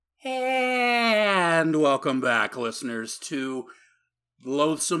And welcome back, listeners, to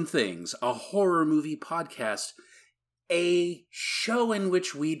Loathsome Things, a horror movie podcast, a show in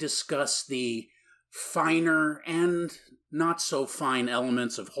which we discuss the finer and not so fine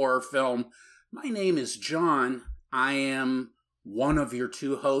elements of horror film. My name is John. I am one of your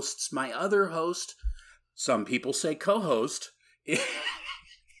two hosts. My other host, some people say co-host,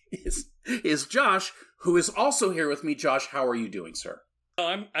 is Josh, who is also here with me. Josh, how are you doing, sir?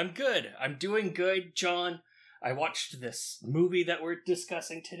 I'm good. I'm doing good, John. I watched this movie that we're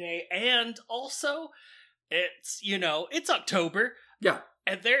discussing today, and also, it's October. Yeah.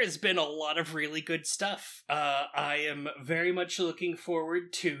 And there has been a lot of really good stuff. I am very much looking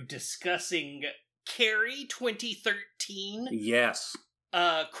forward to discussing Carrie 2013. Yes.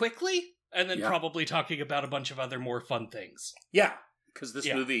 Quickly, and then probably talking about a bunch of other more fun things. Yeah, because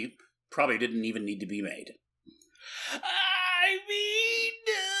this movie probably didn't even need to be made. I mean...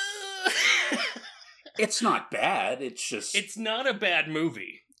 It's not bad, it's just... It's not a bad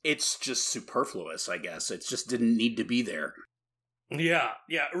movie. It's just superfluous, I guess. It just didn't need to be there. Yeah.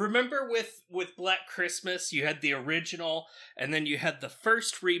 Remember with Black Christmas, you had the original, and then you had the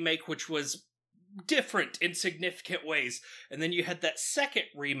first remake, which was different in significant ways, and then you had that second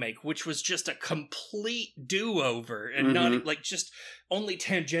remake, which was just a complete do-over, and not, just only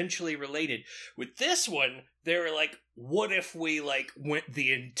tangentially related. With this one, they were like, what if we, went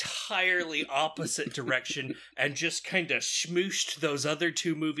the entirely opposite direction and just kind of smooshed those other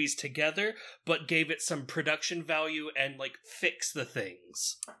two movies together, but gave it some production value and, fix the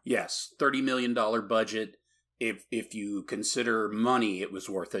things? Yes, $30 million budget. If you consider money, it was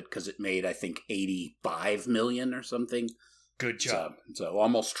worth it, because it made, I think, $85 million or something. Good job. So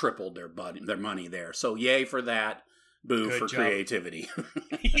almost tripled their money there. So yay for that. Boo for creativity.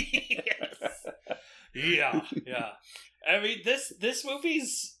 Yes. Yeah. I mean, this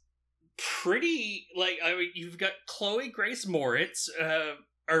movie's pretty, you've got Chloe Grace Moretz,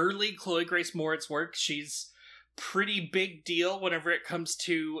 early Chloe Grace Moretz work. She's pretty big deal whenever it comes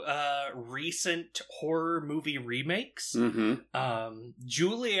to recent horror movie remakes. Julianne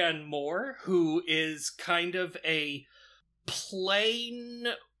Moore, who is kind of a plain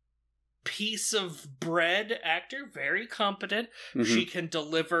piece of bread actor, very competent. She can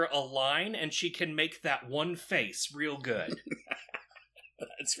deliver a line, and she can make that one face real good.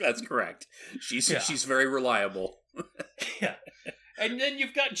 That's correct. She's very reliable. Yeah. And then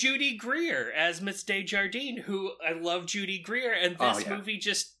you've got Judy Greer as Miss Desjardins, who I love Judy Greer, and this movie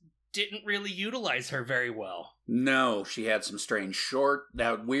just didn't really utilize her very well. No, she had some strange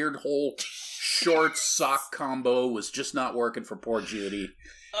that weird whole short sock combo was just not working for poor Judy.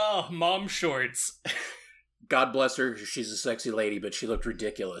 Oh, mom shorts. God bless her, she's a sexy lady, but she looked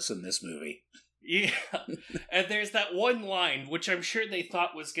ridiculous in this movie. Yeah, and there's that one line, which I'm sure they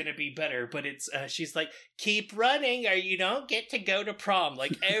thought was going to be better, but it's, she's like, keep running or you don't get to go to prom.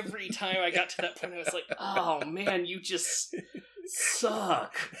 Every time I got to that point, I was like, oh man, you just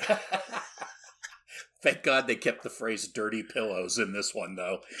suck. Thank God they kept the phrase dirty pillows in this one,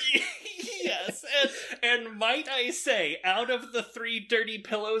 though. Yes, and might I say, out of the 3 dirty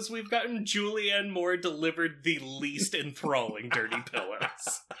pillows we've gotten, Julianne Moore delivered the least enthralling dirty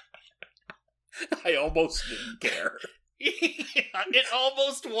pillows. I almost didn't care. Yeah, it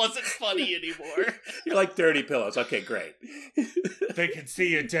almost wasn't funny anymore. You like dirty pillows. Okay, great. They can see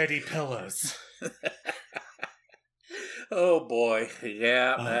your dirty pillows. Oh boy.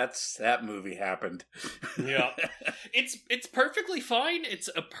 Yeah, that movie happened. Yeah. It's perfectly fine. It's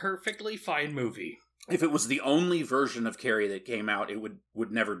a perfectly fine movie. If it was the only version of Carrie that came out, it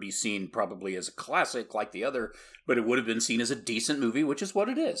would never be seen probably as a classic like the other, but it would have been seen as a decent movie, which is what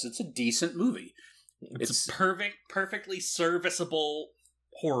it is. It's a decent movie. It's a perfectly serviceable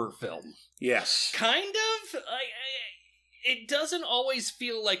horror film. Yes. Kind of. It doesn't always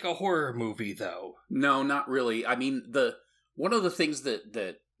feel like a horror movie, though. No, not really. I mean, one of the things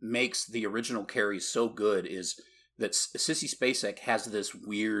that makes the original Carrie so good is that Sissy Spacek has this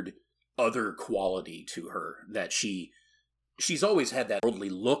weird other quality to her, that she's always had that worldly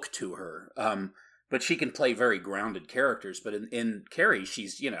look to her, but she can play very grounded characters. But in Carrie,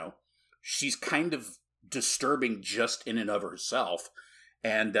 she's kind of disturbing just in and of herself,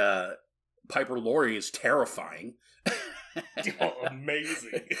 and Piper Laurie is terrifying. Oh,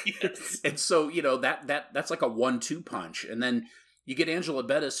 amazing. Yes. And so, that's like a 1-2 punch. And then you get Angela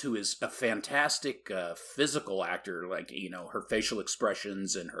Bettis, who is a fantastic physical actor. Her facial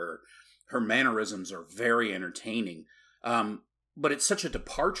expressions and her mannerisms are very entertaining. But it's such a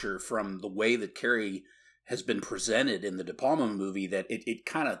departure from the way that Carrie has been presented in the De Palma movie that it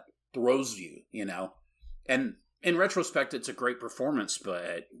kind of throws you, And in retrospect, it's a great performance,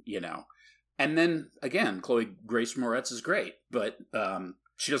 but, And then, again, Chloe Grace Moretz is great, but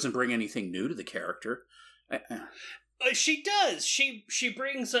she doesn't bring anything new to the character. She does. She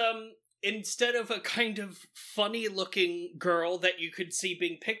brings, instead of a kind of funny-looking girl that you could see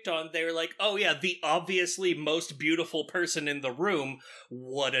being picked on, they're like, oh yeah, the obviously most beautiful person in the room.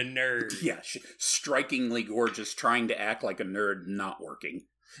 What a nerd. Yeah, strikingly gorgeous, trying to act like a nerd, not working.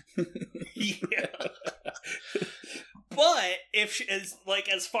 Yeah. But if she is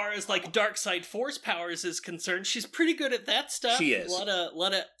as far as Darkseid Force powers is concerned, she's pretty good at that stuff. She is. A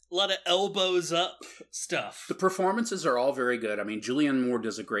lot of elbows up stuff. The performances are all very good. I mean, Julianne Moore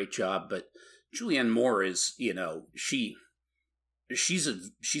does a great job, but Julianne Moore is, she's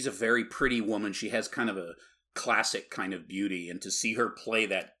a very pretty woman. She has kind of a classic kind of beauty, and to see her play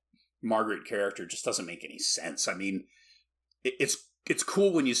that Margaret character just doesn't make any sense. I mean, it's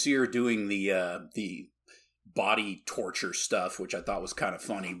cool when you see her doing the body torture stuff, which I thought was kind of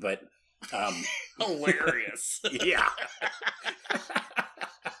funny, but hilarious. Yeah.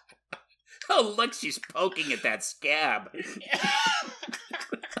 Oh, look, she's poking at that scab.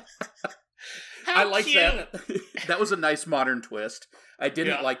 I like that. That was a nice modern twist. I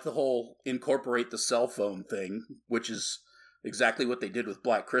didn't like the whole incorporate the cell phone thing, which is exactly what they did with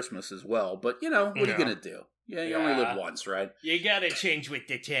Black Christmas as well. But, what are you going to do? Yeah, you only live once, right? You gotta change with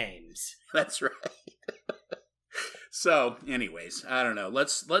the times. That's right. So, anyways, I don't know.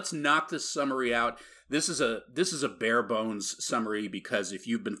 Let's knock this summary out. This is a bare bones summary because if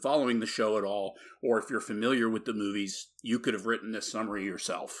you've been following the show at all, or if you're familiar with the movies, you could have written this summary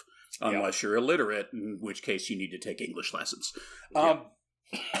yourself, unless you're illiterate, in which case you need to take English lessons.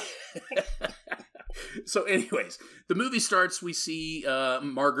 So, anyways, the movie starts. We see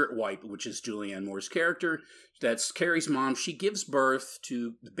Margaret White, which is Julianne Moore's character. That's Carrie's mom. She gives birth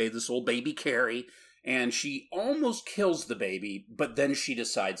to this old baby Carrie. And she almost kills the baby, but then she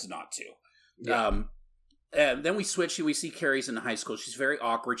decides not to. Yeah. And then we switch and we see Carrie's in high school. She's very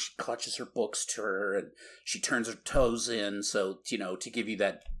awkward. She clutches her books to her and she turns her toes in. So, to give you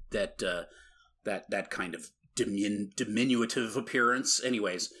that kind of diminutive appearance.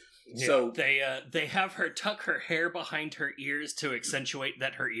 Anyways. Yeah, so they have her tuck her hair behind her ears to accentuate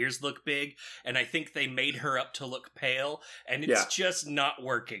that her ears look big, and I think they made her up to look pale, and it's just not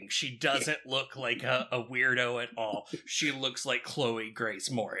working. She doesn't look like a weirdo at all. She looks like Chloe Grace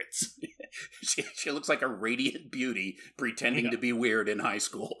Moretz. She looks like a radiant beauty pretending to be weird in high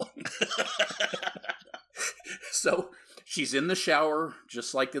school. So she's in the shower,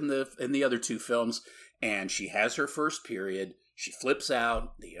 just like in the other two films, and she has her first period. She flips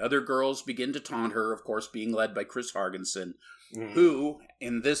out. The other girls begin to taunt her, of course, being led by Chris Hargensen, who,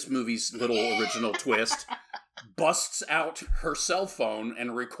 in this movie's little original twist, busts out her cell phone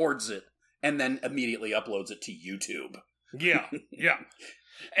and records it, and then immediately uploads it to YouTube. Yeah.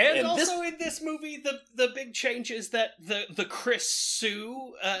 And also in this movie, the big change is that the Chris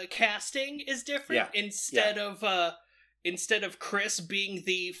Sue casting is different. Instead of Chris being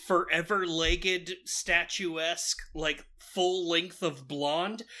the forever-legged, statuesque, full length of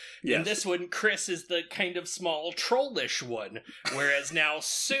blonde, in this one, Chris is the kind of small, trollish one, whereas now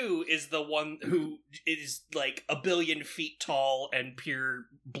Sue is the one who is, a billion feet tall and pure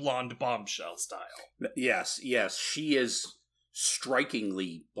blonde bombshell style. Yes, she is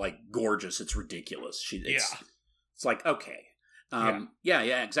strikingly, gorgeous. It's ridiculous. It's like, okay.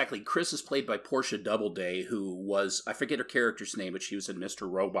 Exactly. Chris is played by Portia Doubleday, who was, I forget her character's name, but she was in Mr.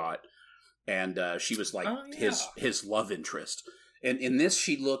 Robot, and she was his love interest. And in this,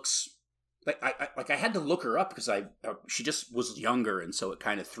 she looks I had to look her up because she just was younger, and so it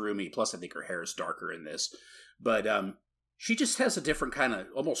kind of threw me. Plus, I think her hair is darker in this, but she just has a different kind of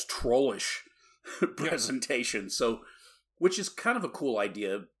almost trollish presentation. So, which is kind of a cool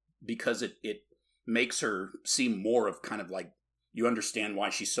idea because it makes her seem more of kind of you understand why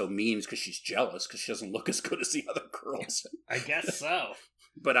she's so mean because she's jealous because she doesn't look as good as the other girls. I guess so.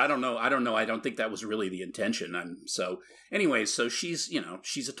 But I don't know. I don't think that was really the intention. Anyways, so she's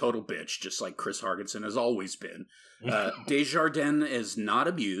a total bitch, just like Chris Hargensen has always been. Desjardins is not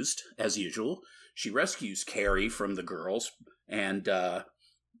abused, as usual. She rescues Carrie from the girls, and,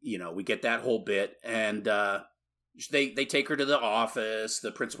 we get that whole bit, and they take her to the office.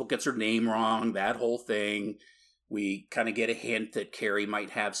 The principal gets her name wrong, that whole thing. We kind of get a hint that Carrie might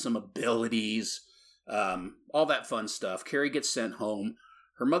have some abilities, all that fun stuff. Carrie gets sent home.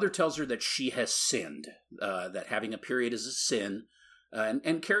 Her mother tells her that she has sinned, that having a period is a sin,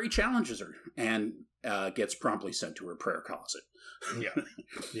 and Carrie challenges her and gets promptly sent to her prayer closet.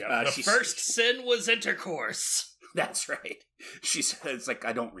 The first sin was intercourse. That's right. She said, it's like,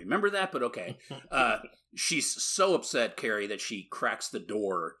 I don't remember that, but okay. She's so upset, Carrie, that she cracks the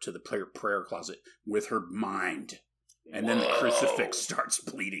door to the prayer closet with her mind. And then the crucifix starts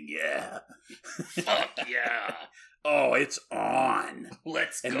bleeding. Yeah. Fuck yeah. Oh, it's on.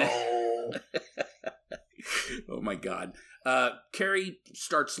 Let's And go. Oh my God. Carrie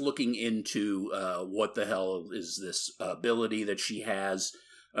starts looking into what the hell is this ability that she has.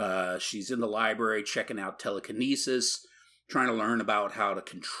 She's in the library checking out telekinesis, trying to learn about how to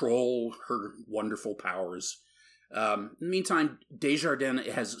control her wonderful powers. In the meantime,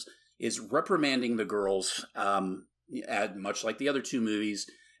 Desjardins is reprimanding the girls, much like the other two movies,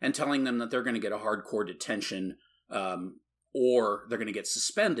 and telling them that they're going to get a hardcore detention, or they're going to get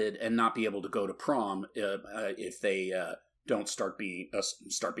suspended and not be able to go to prom if they don't start being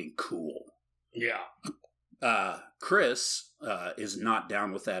cool. Yeah. Chris is not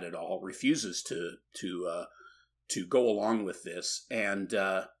down with that at all. Refuses to go along with this, and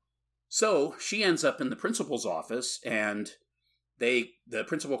so she ends up in the principal's office, and the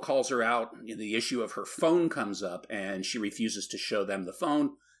principal calls her out. The issue of her phone comes up, and she refuses to show them the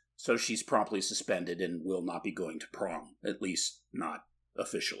phone. So she's promptly suspended and will not be going to prom, at least not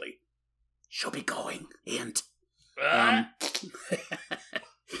officially. She'll be going, and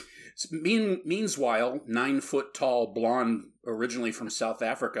meanwhile, 9-foot-tall blonde, originally from South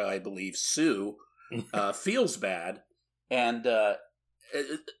Africa, I believe, Sue, feels bad, and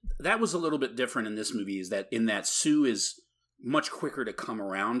that was a little bit different in this movie. Is that Sue is much quicker to come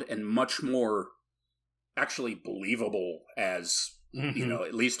around and much more actually believable as. Mm-hmm.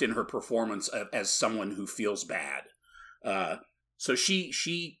 At least in her performance as someone who feels bad. So she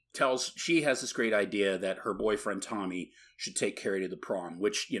has this great idea that her boyfriend Tommy should take Carrie to the prom,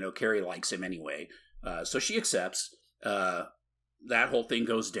 which, Carrie likes him anyway. So she accepts. That whole thing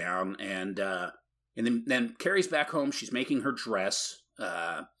goes down, and then Carrie's back home. She's making her dress,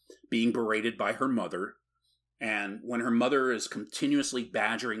 being berated by her mother. And when her mother is continuously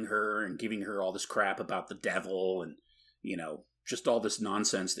badgering her and giving her all this crap about the devil and, just all this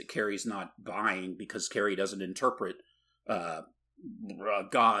nonsense that Carrie's not buying because Carrie doesn't interpret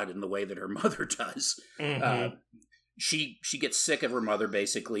God in the way that her mother does. Mm-hmm. She gets sick of her mother,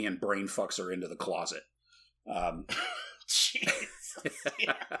 basically, and brain fucks her into the closet. Jesus.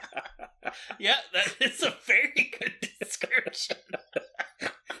 Yeah, that is a very good description.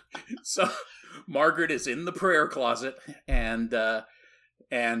 So Margaret is in the prayer closet, and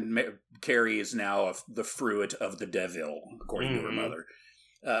Carrie is now the fruit of the devil, according to her mother.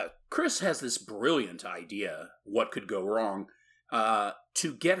 Chris has this brilliant idea, what could go wrong,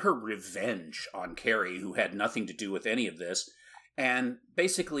 to get her revenge on Carrie, who had nothing to do with any of this, and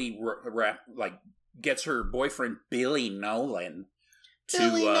basically gets her boyfriend Billy Nolan to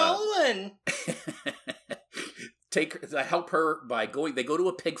help her by they go to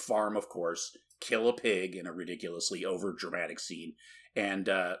a pig farm, of course, kill a pig in a ridiculously over dramatic scene, and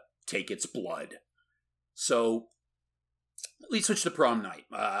take its blood. So we switch to prom night.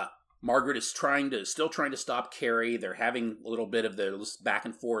 Margaret is still trying to stop Carrie. They're having a little bit of this back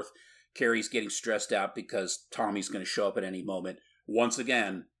and forth. Carrie's getting stressed out because Tommy's going to show up at any moment. Once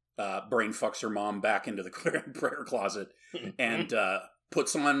again, brain fucks her mom back into the prayer closet and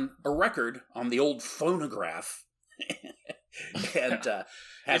puts on a record on the old phonograph and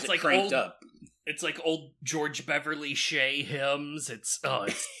has it cranked up. It's like old George Beverly Shea hymns. It's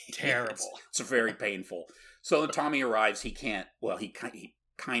terrible. It's very painful. So when Tommy arrives, he can't. Well, he kind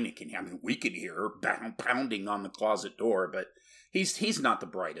of can. I mean, we can hear her pounding on the closet door, but he's not the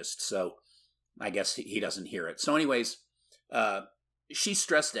brightest, so I guess he doesn't hear it. So, anyways, she's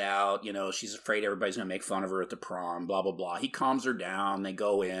stressed out. She's afraid everybody's gonna make fun of her at the prom. Blah blah blah. He calms her down. They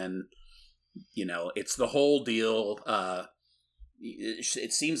go in. It's the whole deal.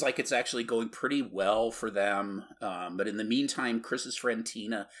 It seems like it's actually going pretty well for them. But in the meantime, Chris's friend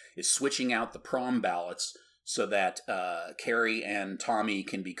Tina is switching out the prom ballots so that Carrie and Tommy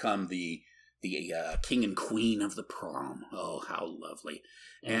can become the king and queen of the prom. Oh, how lovely.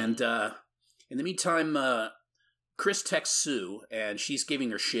 And in the meantime, Chris texts Sue, and she's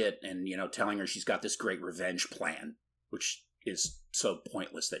giving her shit and, telling her she's got this great revenge plan, which is so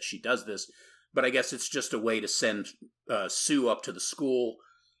pointless that she does this. But I guess it's just a way to send Sue up to the school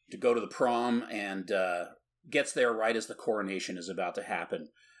to go to the prom, and gets there right as the coronation is about to happen.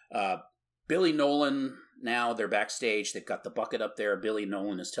 Billy Nolan, now they're backstage. They've got the bucket up there. Billy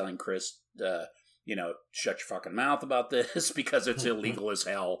Nolan is telling Chris, shut your fucking mouth about this because it's illegal as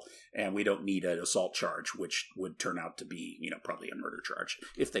hell, and we don't need an assault charge, which would turn out to be, probably a murder charge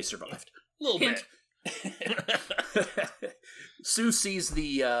if they survived. A little bit. Sue sees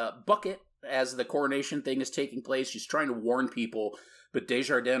the bucket as the coronation thing is taking place. She's trying to warn people, but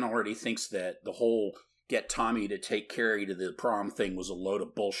Desjardins already thinks that the whole get Tommy to take Carrie to the prom thing was a load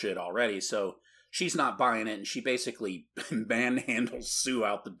of bullshit already, so she's not buying it, and she basically manhandles Sue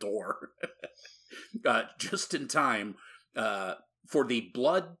out the door. Just in time for the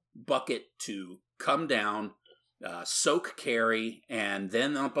blood bucket to come down, soak Carrie, and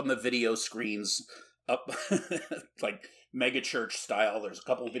then up on the video screens, up like megachurch style, there's a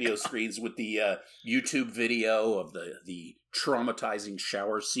couple of video screens with the YouTube video of the traumatizing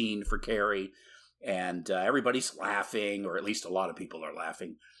shower scene for Carrie, and everybody's laughing, or at least a lot of people are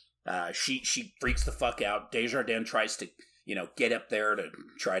laughing. She freaks the fuck out. Desjardins tries to, get up there to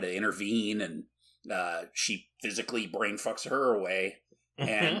try to intervene, and she physically brain fucks her away. Mm-hmm.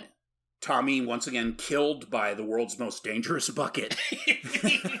 And Tommy, once again, killed by the world's most dangerous bucket.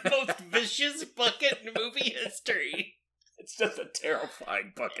 The most vicious bucket in movie history. It's just a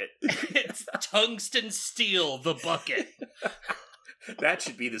terrifying bucket. It's tungsten steel, the bucket. That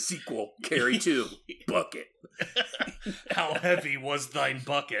should be the sequel, Carrie 2, Bucket. How heavy was thine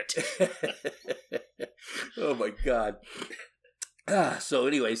bucket? Oh my god. So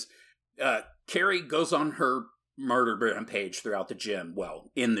anyways, Carrie goes on her murder rampage throughout the gym.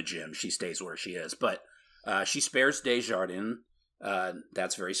 Well, in the gym, she stays where she is. But she spares Desjardins.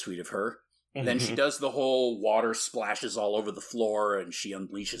 That's very sweet of her. Mm-hmm. Then she does the whole water splashes all over the floor, and she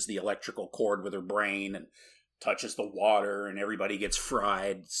unleashes the electrical cord with her brain, and touches the water, and everybody gets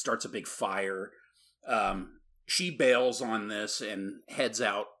fried, starts a big fire. She bails on this and heads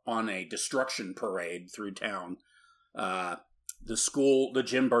out on a destruction parade through town. The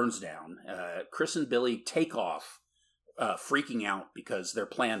gym burns down. Chris and Billy take off, freaking out because their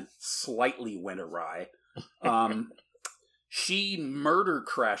plan slightly went awry. She murder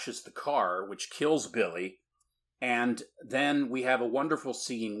crashes the car, which kills Billy. And then we have a wonderful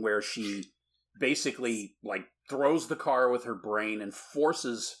scene where she basically throws the car with her brain and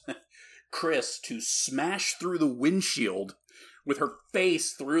forces Chris to smash through the windshield with her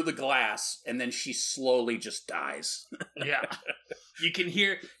face through the glass, and then she slowly just dies. Yeah. You can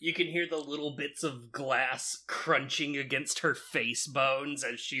hear the little bits of glass crunching against her face bones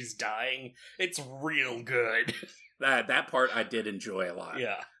as she's dying. It's real good. That part I did enjoy a lot.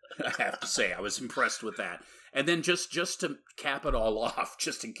 Yeah. I have to say, I was impressed with that. And then just to cap it all off,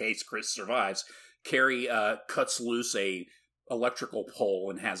 just in case Chris survives, Carrie cuts loose a electrical pole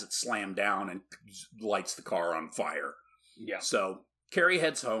and has it slam down and lights the car on fire. Yeah. So Carrie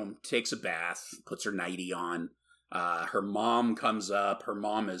heads home, takes a bath, puts her nightie on. Her mom comes up. Her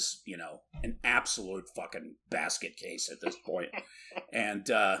mom is, an absolute fucking basket case at this point. And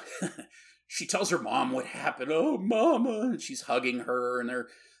she tells her mom what happened. Oh, Mama. And she's hugging her, and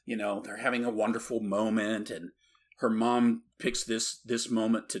they're having a wonderful moment. And her mom picks this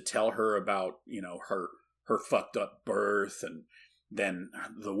moment to tell her about, her fucked up birth, and then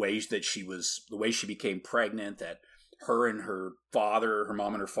the way she became pregnant, that her and her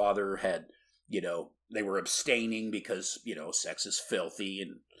mom and her father had, they were abstaining because, sex is filthy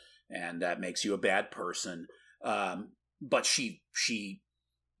and that makes you a bad person. But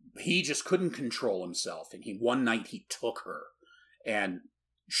he just couldn't control himself. And one night he took her, and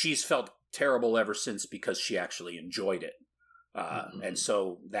she's felt terrible ever since because she actually enjoyed it. And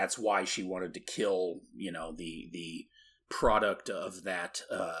so that's why she wanted to kill, the product of that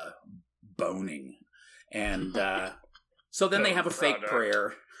boning. And so then they have a fake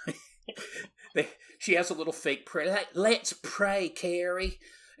prayer. She has a little fake prayer. Let's pray, Carrie.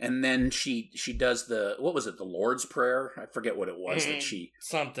 And then she does the Lord's Prayer? I forget what it was that she...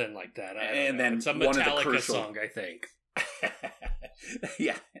 Something like that. And then it's a Metallica song, I think.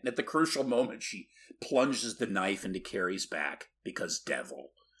 Yeah, and at the crucial moment, she plunges the knife into Carrie's back because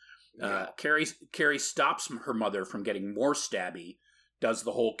devil. Yeah. Carrie stops her mother from getting more stabby, does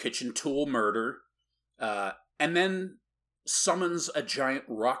the whole kitchen tool murder, and then summons a giant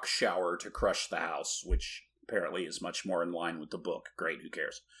rock shower to crush the house, which apparently is much more in line with the book. Great, who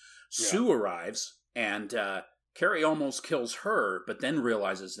cares? Yeah. Sue arrives, and Carrie almost kills her, but then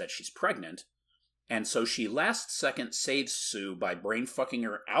realizes that she's pregnant. And so she last second saves Sue by brain fucking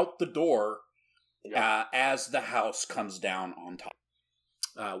her out the door as the house comes down on top.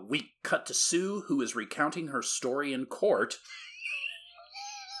 We cut to Sue, who is recounting her story in court.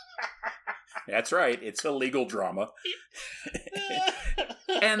 That's right, it's a legal drama.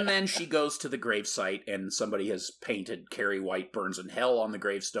 And then she goes to the gravesite, and somebody has painted Carrie White burns in hell on the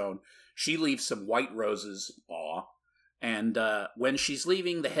gravestone. She leaves some white roses. Aw. And when she's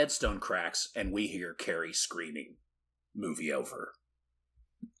leaving, the headstone cracks, and we hear Carrie screaming. Movie over.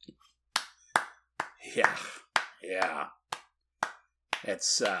 Yeah.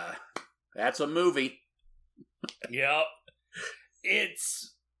 It's That's a movie. Yep.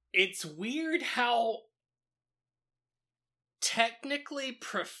 It's weird how technically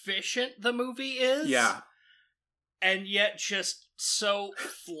proficient the movie is. Yeah. And yet just so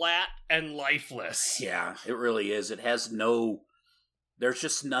flat and lifeless. Yeah, it really is. It has no... There's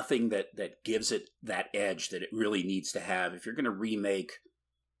just nothing that gives it that edge that it really needs to have. If you're going to remake,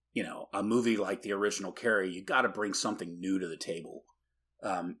 a movie like the original Carrie, you got to bring something new to the table.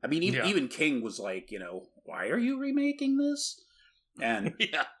 I mean, even King was like, why are you remaking this? And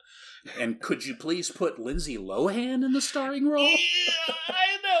yeah. And could you please put Lindsay Lohan in the starring role? Yeah,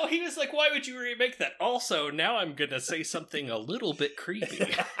 I know. He was like, why would you remake that? Also, now I'm going to say something a little bit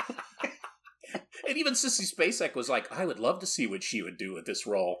creepy. And even Sissy Spacek was like, I would love to see what she would do with this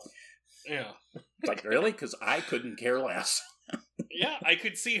role. Yeah. Like, really? Because I couldn't care less. Yeah, I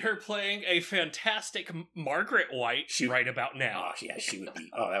could see her playing a fantastic Margaret White right about now. Oh, yeah, she would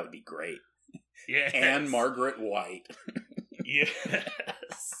be. Oh, that would be great. Yeah. And Margaret White. Yes.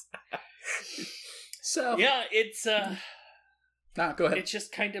 So. Yeah, it's, go ahead. It's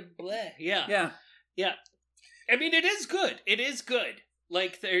just kind of bleh. Yeah. Yeah. Yeah. I mean, it is good. It is good.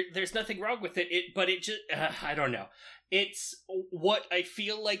 Like, there's nothing wrong with it. But it just, I don't know. It's what I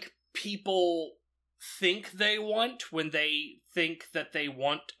feel like people think they want when they think that they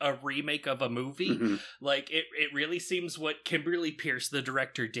want a remake of a movie. Mm-hmm. Like, it really seems what Kimberly Pierce, the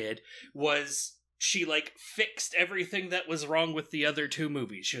director, did was she, like, fixed everything that was wrong with the other two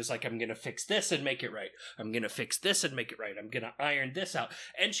movies. She was like, I'm gonna fix this and make it right. I'm gonna fix this and make it right. I'm gonna iron this out.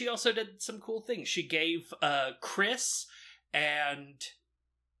 And she also did some cool things. She gave Chris and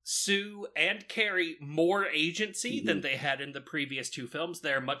Sue and Carrie more agency than they had in the previous two films.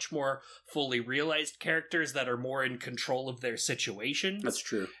 They're much more fully realized characters that are more in control of their situations. That's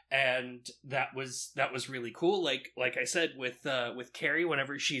true. And that was really cool. Like I said, with Carrie,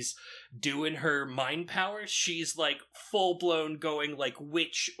 whenever she's doing her mind powers, she's like full blown going like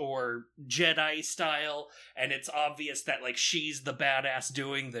witch or Jedi style, and it's obvious that like she's the badass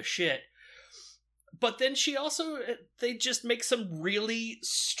doing the shit. But then they just make some really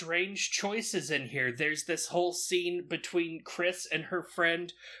strange choices in here. There's this whole scene between Chris and her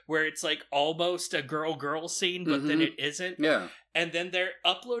friend where it's like almost a girl scene, but then it isn't. Yeah. And then they're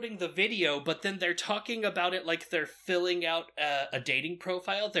uploading the video, but then they're talking about it like they're filling out a dating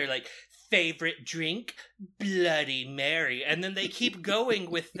profile. They're like, favorite drink? Bloody Mary. And then they keep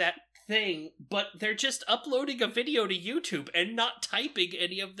going with that thing, but they're just uploading a video to YouTube and not typing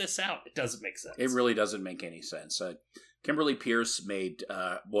any of this out. It doesn't make sense. It really doesn't make any sense. Kimberly Pierce made,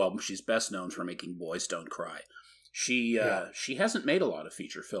 she's best known for making Boys Don't Cry. She hasn't made a lot of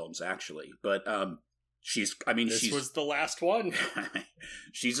feature films, actually, but this was the last one.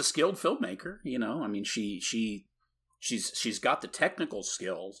 She's a skilled filmmaker, I mean, she's got the technical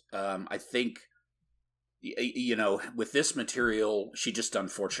skills. I think, with this material, she just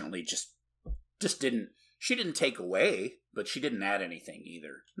unfortunately just didn't. She didn't take away, but she didn't add anything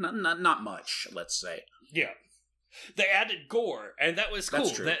either. Not much, let's say. Yeah, they added gore, and that was cool.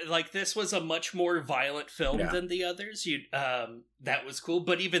 That's true. This was a much more violent film than the others. That was cool,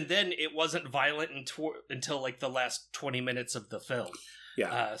 but even then, it wasn't violent until like the last 20 minutes of the film.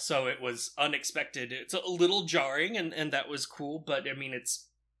 Yeah. So it was unexpected. It's a little jarring, and that was cool. But I mean,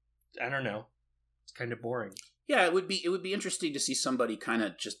 I don't know. Kind of boring. Yeah, it would be interesting to see somebody kind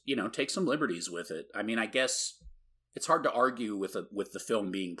of just take some liberties with it. I mean, I guess it's hard to argue with the film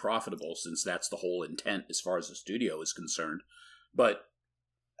being profitable, since that's the whole intent as far as the studio is concerned. But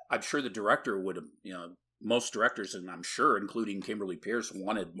I'm sure the director would have, most directors, and I'm sure including Kimberly Pierce,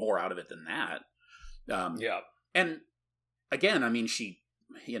 wanted more out of it than that. Yeah, and again, I mean, she,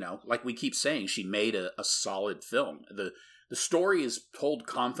 like we keep saying, she made a solid film. The story is told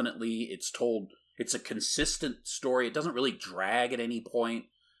confidently. It's a consistent story. It doesn't really drag at any point.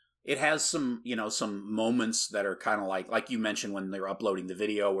 It has some moments that are kind of like you mentioned when they're uploading the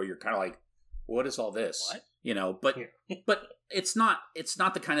video, where you're kind of like, what is all this? What? But it's not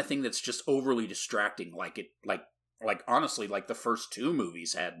the kind of thing that's just overly distracting. Like honestly, like the first two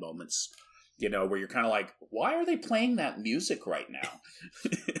movies had moments, where you're kind of like, why are they playing that music right now?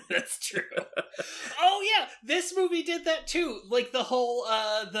 That's true. Oh yeah, this movie did that too. Like the whole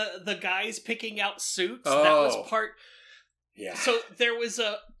the guys picking out suits. Oh. That was part. Yeah. So there was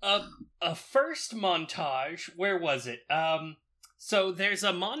a first montage. Where was it? So there's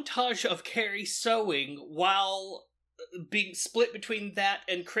a montage of Carrie sewing while being split between that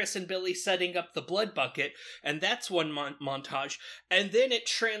and Chris and Billy setting up the blood bucket, and that's one montage. And then it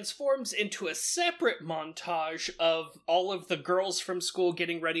transforms into a separate montage of all of the girls from school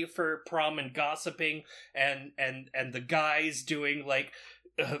getting ready for prom and gossiping, and the guys doing like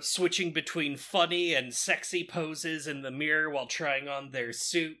switching between funny and sexy poses in the mirror while trying on their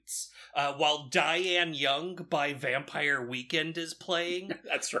suits, while Diane Young by Vampire Weekend is playing.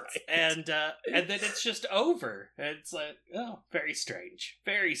 That's right. And then it's just over. It's like, oh, very strange.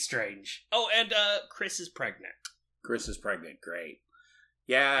 Very strange. Oh, and Chris is pregnant. Chris is pregnant. Great.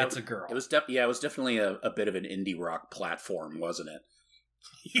 Yeah, it's a girl. It was definitely a bit of an indie rock platform, wasn't it?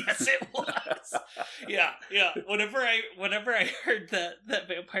 Yes, it was. yeah. Whenever I heard that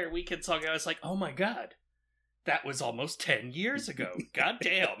Vampire Weekend song, I was like, oh my god, that was almost 10 years ago. God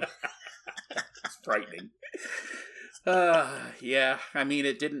damn. It's frightening. Yeah, I mean,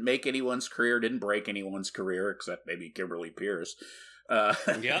 it didn't make anyone's career, didn't break anyone's career, except maybe Kimberly Pierce.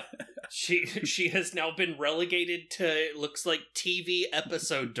 Yep. She has now been relegated to, it looks like, TV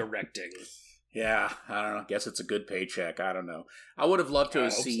episode directing. Yeah, I don't know. Guess it's a good paycheck. I don't know. I would have loved to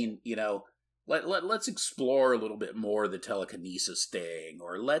have seen, let's explore a little bit more the telekinesis thing,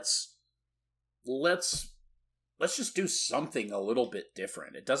 or let's just do something a little bit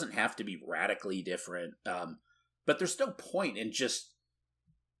different. It doesn't have to be radically different. But there's no point in just,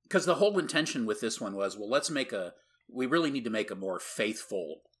 because the whole intention with this one was, well, we really need to make a more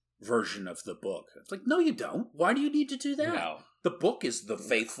faithful version of the book. It's like, no, you don't. Why do you need to do that? No. The book is the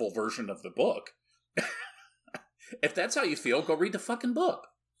faithful version of the book. If that's how you feel, go read the fucking book.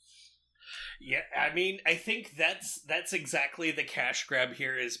 Yeah, I mean, I think that's exactly the cash grab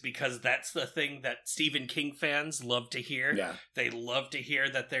here, is because that's the thing that Stephen King fans love to hear. Yeah. They love to hear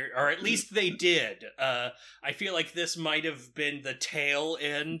that or at least they did. I feel like this might have been the tail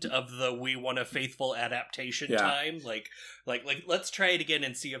end of the we want a faithful adaptation time. Like, let's try it again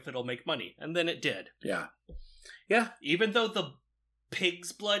and see if it'll make money. And then it did. Yeah. Yeah. Even though the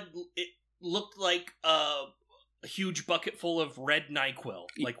pig's blood, it looked like a huge bucket full of red NyQuil.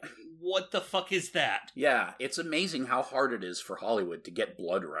 Like, what the fuck is that? Yeah, it's amazing how hard it is for Hollywood to get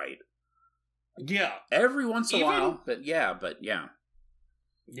blood right. Yeah. Every once in a while, but yeah.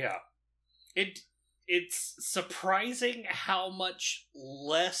 Yeah. It's surprising how much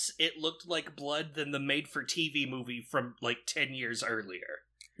less it looked like blood than the made-for-TV movie from, 10 years earlier.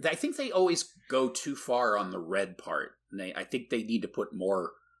 I think they always go too far on the red part. I think they need to put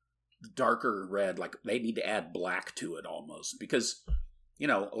more darker red, they need to add black to it almost. Because, in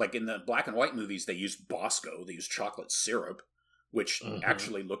the black and white movies, they used Bosco, they used chocolate syrup, which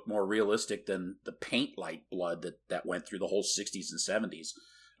actually looked more realistic than the paint-like blood that went through the whole 60s and 70s.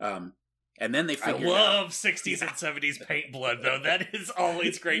 And then they figured I love 60s and 70s paint blood, though. That is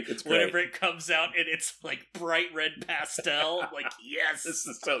always great. It's great. Whenever it comes out and it's bright red pastel. Yes. This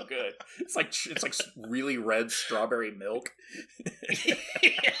is so good. It's like really red strawberry milk.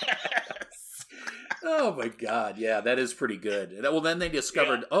 Yes. Oh my god, yeah, that is pretty good. Well, then they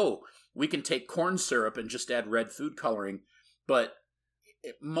discovered, we can take corn syrup and just add red food coloring, but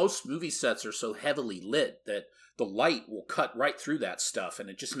most movie sets are so heavily lit that the light will cut right through that stuff, and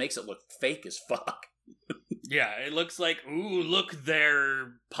it just makes it look fake as fuck. Yeah, it looks like, ooh, look,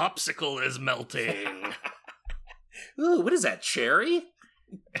 their popsicle is melting. Ooh, what is that, cherry?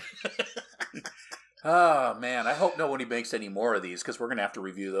 Oh, man, I hope nobody makes any more of these, because we're going to have to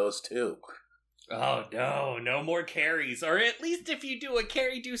review those, too. Oh, no more Carries. Or at least if you do a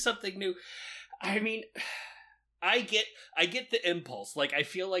Carrie, do something new. I mean, I get the impulse. I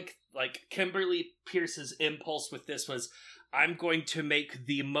feel like Kimberly Pierce's impulse with this was, I'm going to make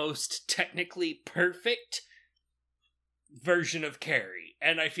the most technically perfect version of Carrie.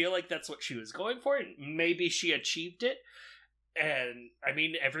 And I feel like that's what she was going for, and maybe she achieved it. And, I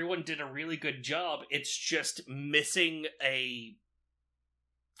mean, everyone did a really good job. It's just missing a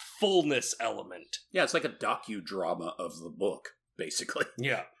fullness element. Yeah, it's like a docudrama of the book, basically.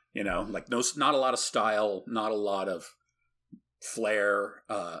 Yeah. Not a lot of style, not a lot of flair,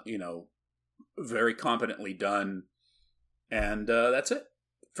 very competently done. And that's it.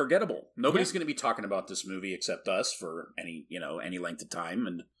 Forgettable. Nobody's going to be talking about this movie except us for any length of time.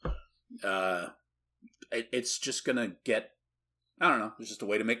 And it's just going to get, I don't know, it's just a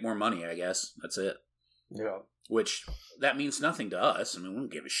way to make more money, I guess. That's it. Yeah. Which, that means nothing to us. I mean, we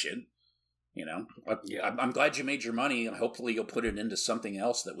don't give a shit. Yeah. I'm glad you made your money, and hopefully you'll put it into something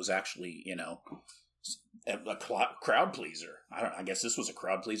else that was actually, a crowd pleaser. I guess this was a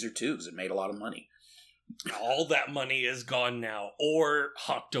crowd pleaser too, because it made a lot of money. All that money is gone now, or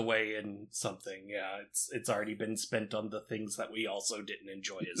hocked away in something. Yeah, it's already been spent on the things that we also didn't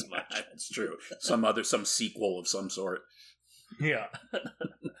enjoy as much. That's true. Some sequel of some sort. Yeah.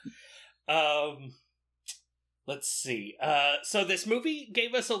 Let's see. So this movie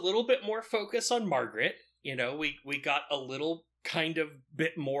gave us a little bit more focus on Margaret. We got a little kind of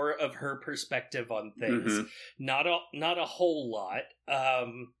bit more of her perspective on things. Mhm. Not a whole lot.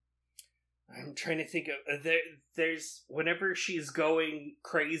 I'm trying to think of there's whenever she's going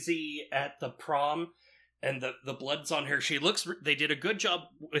crazy at the prom and the blood's on her, they did a good job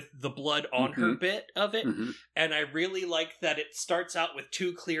with the blood on her bit of it. Mhm. And I really like that it starts out with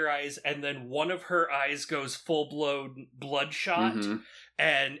 2 clear eyes and then one of her eyes goes full-blown bloodshot. Mhm.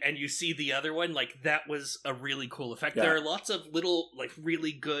 And you see the other one. Like, that was a really cool effect. Yeah. There are lots of little, like,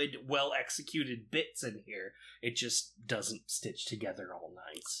 really good, well executed bits in here. It just doesn't stitch together all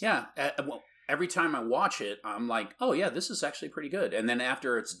nice. Yeah. Well, every time I watch it, I'm like, oh yeah, this is actually pretty good. And then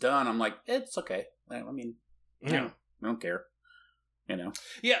after it's done, I'm like, it's okay. I mean, Yeah. I don't care. You know?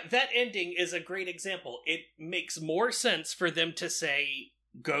 Yeah, that ending is a great example. It makes more sense for them to say,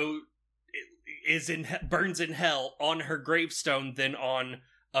 burns in hell on her gravestone than on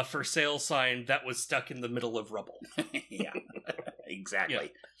a for sale sign that was stuck in the middle of rubble. Yeah.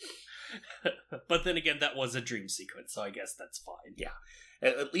 Exactly. Yeah. But then again, that was a dream sequence, so I guess that's fine. Yeah.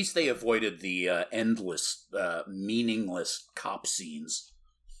 At least they avoided the endless, meaningless cop scenes.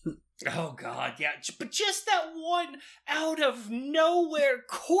 Oh god, yeah. But just that one out of nowhere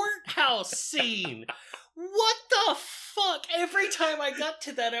courthouse scene. What the fuck? Every time I got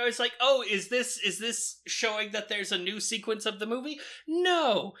to that, I was like, "Oh, is this showing that there's a new sequence of the movie?"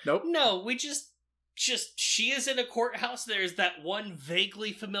 No. Nope. No, we just she is in a courthouse. There's that one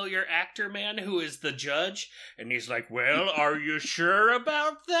vaguely familiar actor man who is the judge, and he's like, "Well, are you sure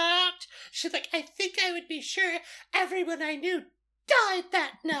about that?" She's like, "I think I would be sure. Everyone I knew died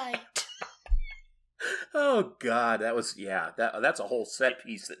that night." Oh God, that's a whole set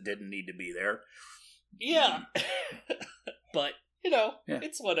piece that didn't need to be there. Yeah. But,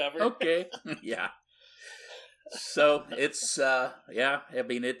 it's whatever. Okay. Yeah. So it's I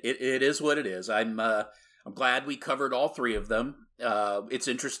mean it is what it is. I'm glad we covered all 3 of them. It's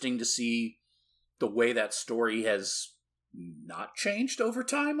interesting to see the way that story has not changed over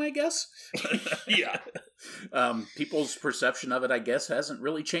time, I guess. Yeah. People's perception of it, I guess, hasn't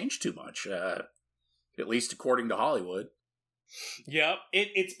really changed too much. At least according to Hollywood. Yeah,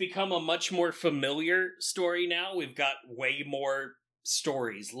 it's become a much more familiar story now. We've got way more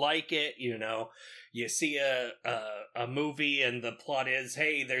stories like it, You see a movie and the plot is,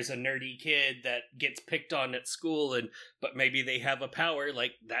 hey, there's a nerdy kid that gets picked on at school, but maybe they have a power.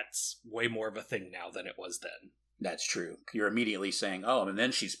 Like, that's way more of a thing now than it was then. That's true. You're immediately saying, oh, and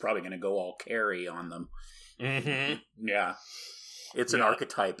then she's probably going to go all Carrie on them. Mm-hmm. Yeah. It's an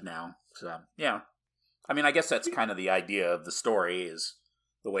archetype now. So, yeah. I mean, I guess that's kind of the idea of the story, is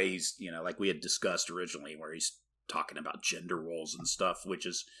the way he's, like we had discussed originally, where he's talking about gender roles and stuff, which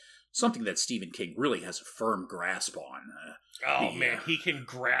is something that Stephen King really has a firm grasp on. Man, he can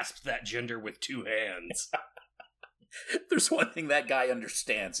grasp that gender with 2 hands. There's one thing that guy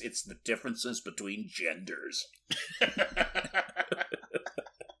understands. It's the differences between genders.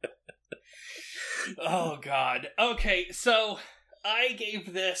 Oh, God. Okay, so I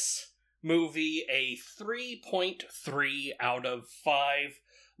gave this movie a 3.3 out of 5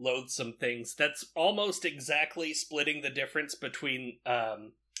 loathsome things. That's almost exactly splitting the difference between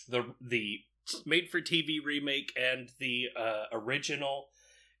the made-for-TV remake and the original.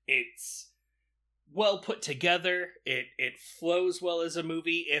 It's well put together. It flows well as a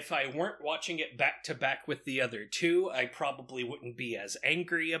movie. If I weren't watching it back to back with the other 2, I probably wouldn't be as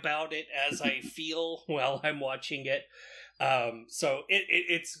angry about it as I feel while I'm watching it. So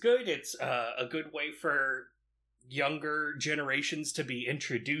it's good. It's a good way for younger generations to be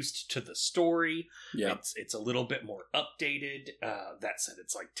introduced to the story. Yeah. It's a little bit more updated. That said,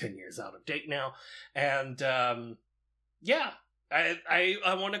 it's like 10 years out of date now. And I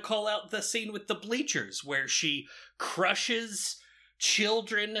want to call out the scene with the bleachers where she crushes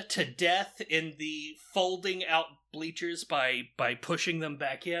children to death in the folding out bleachers by pushing them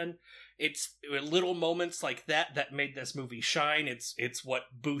back in. It's little moments like that made this movie shine. It's what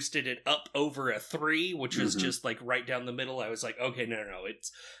boosted it up over a 3, which was just like right down the middle. I was like, okay, no.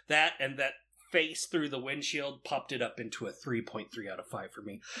 It's that, and that face through the windshield popped it up into a 3.3 out of 5 for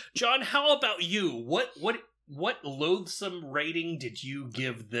me. John, how about you? What loathsome rating did you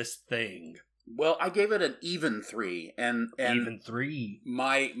give this thing? Well, I gave it an even 3, and even 3.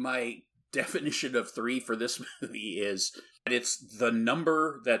 My definition of 3 for this movie is that it's the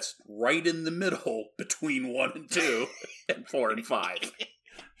number that's right in the middle between 1 and 2 and 4 and 5.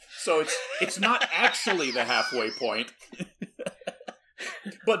 So it's not actually the halfway point.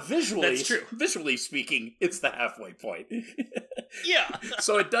 But visually speaking, it's the halfway point. Yeah.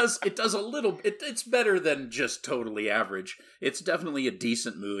 So it does a little. It's better than just totally average. It's definitely a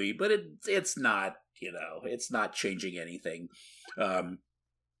decent movie, but it's not It's not changing anything.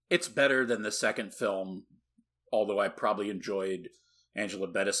 It's better than the second film, although I probably enjoyed Angela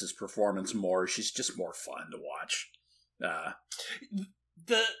Bettis's performance more. She's just more fun to watch.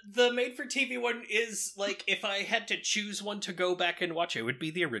 The made-for-TV one is, like, if I had to choose one to go back and watch, it would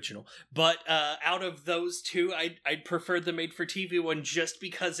be the original. But out of those two, I'd prefer the made-for-TV one just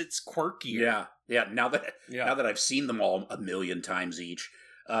because it's quirkier. Yeah. Now that I've seen them all a million times each,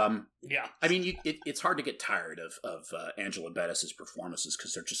 I mean, it's hard to get tired of Angela Bettis's performances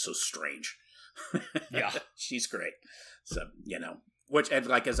because they're just so strange. Yeah, she's great. So which, and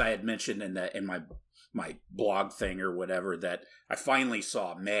like as I had mentioned in my blog thing or whatever, that I finally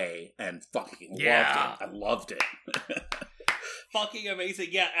saw May and fucking loved it. I loved it. Fucking amazing.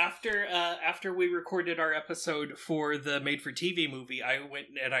 Yeah, after we recorded our episode for the made-for-TV movie, I went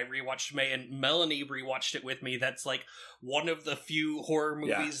and I rewatched May, and Melanie rewatched it with me. That's like one of the few horror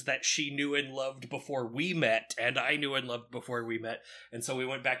movies that she knew and loved before we met, and I knew and loved before we met. And so we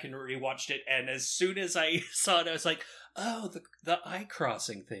went back and rewatched it, and as soon as I saw it, I was like, oh, the eye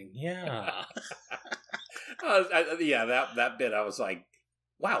crossing thing, yeah. That bit, I was like,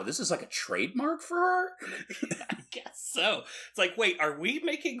 wow, this is like a trademark for her? I guess so. It's like, wait, are we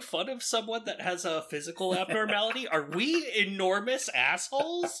making fun of someone that has a physical abnormality? Are we enormous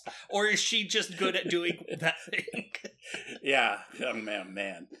assholes? Or is she just good at doing that thing? Yeah. Oh,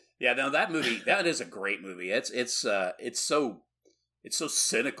 man. Yeah, no, that movie, that is a great movie. It's so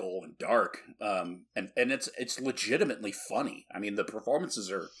cynical and dark. And it's legitimately funny. I mean, the performances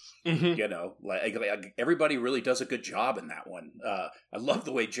are, like everybody really does a good job in that one. I love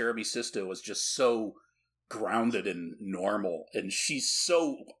the way Jeremy Sisto was just so grounded and normal, and she's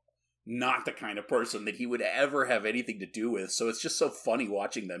so not the kind of person that he would ever have anything to do with. So it's just so funny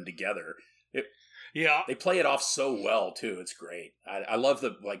watching them together. They play it off so well too. It's great. I love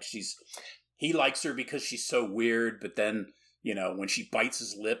he likes her because she's so weird, but then when she bites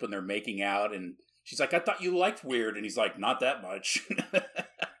his lip and they're making out, and she's like, I thought you liked weird, and he's like, not that much.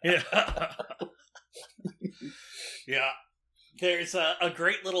 Yeah. Yeah. There's a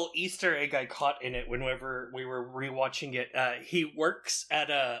great little Easter egg I caught in it whenever we were rewatching it. He works at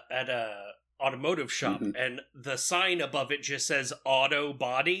a automotive shop, and the sign above it just says auto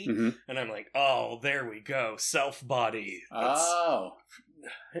body, and I'm like, oh, there we go, self body. Oh,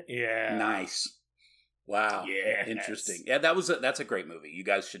 yeah, nice. Wow, yeah, interesting. Yeah, that's a great movie. You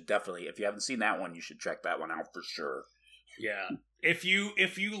guys should definitely, if you haven't seen that one, you should check that one out for sure. Yeah. If you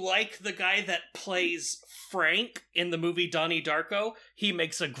like the guy that plays Frank in the movie Donnie Darko, he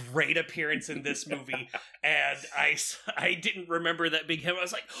makes a great appearance in this movie. And I didn't remember that being him. I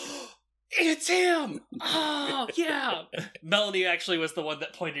was like, oh, it's him! Oh, yeah! Melanie actually was the one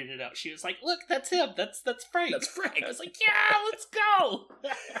that pointed it out. She was like, look, that's him. That's Frank. That's Frank. I was like, yeah, let's go!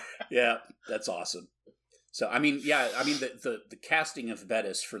 Yeah, that's awesome. So, the casting of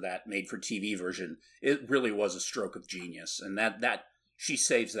Bettis for that made-for-TV version, it really was a stroke of genius. And that she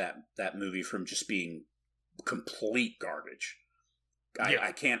saves that movie from just being complete garbage.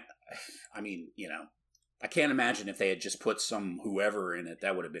 I can't imagine if they had just put some whoever in it,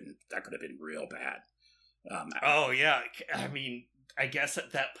 that could have been real bad. Oh, yeah. I mean, I guess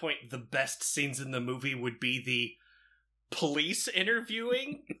at that point, the best scenes in the movie would be the police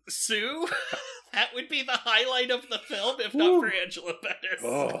interviewing Sue. That would be the highlight of the film, if not for Angela Bettis.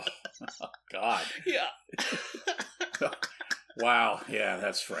 Oh, God. Yeah. Wow. Yeah,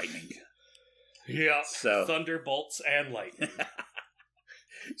 that's frightening. Yeah. So thunderbolts and lightning.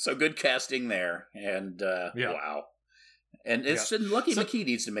 So good casting there, and wow. And Lucky McKee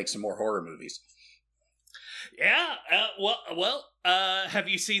needs to make some more horror movies. Yeah. Have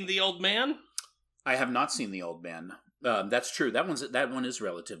you seen The Old Man? I have not seen The Old Man. That's true. That one is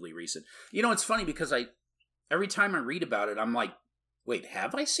relatively recent. It's funny because every time I read about it, I'm like, wait,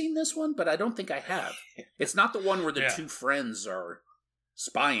 have I seen this one? But I don't think I have. It's not the one where the two friends are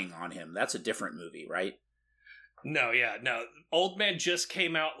spying on him. That's a different movie, right? No. Old Man just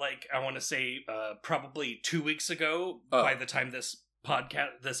came out, I want to say, probably 2 weeks ago. By the time this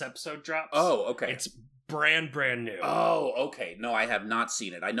episode drops. Oh, okay. It's brand new. Oh, okay. No, I have not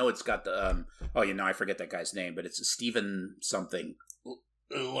seen it. I know it's got the I forget that guy's name, but it's Stephen something.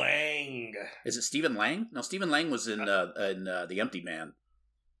 Lang. Is it Stephen Lang? No, Stephen Lang was in The Empty Man.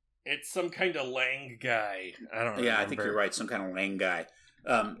 It's some kind of Lang guy. I don't know. Yeah, I think you're right. Some kind of Lang guy.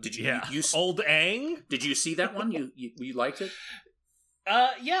 Did you? Yeah. You Old Ang? Did you see that one? You liked it?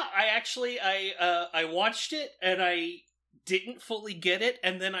 Yeah. I watched it and I didn't fully get it,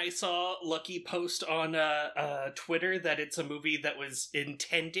 and then I saw Lucky post on Twitter that it's a movie that was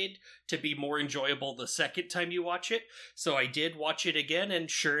intended to be more enjoyable the second time you watch it. So I did watch it again, and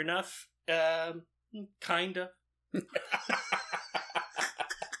sure enough, Kinda.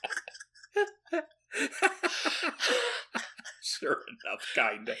 Sure enough,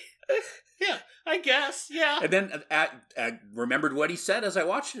 kinda. Yeah, I guess, yeah. And then I remembered what he said as I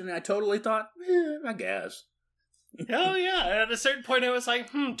watched it, and I totally thought, I guess. Oh, yeah. At a certain point, I was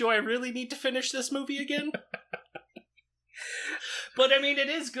like, do I really need to finish this movie again? But, I mean, it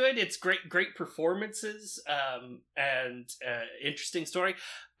is good. It's great performances, and interesting story.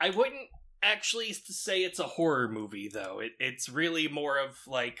 I wouldn't actually say it's a horror movie, though. It's really more of,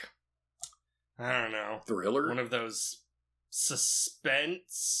 like, I don't know. Thriller? One of those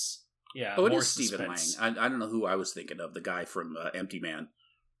suspense. Yeah, oh, it more is Stephen Lang. suspense. I don't know who I was thinking of. The guy from Empty Man.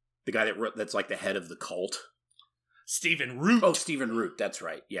 The guy that's like the head of the cult. Stephen Root. Oh, Stephen Root. That's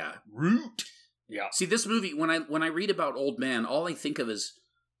right. Yeah. Root. Yeah. See, this movie, when I read about Old Man, all I think of is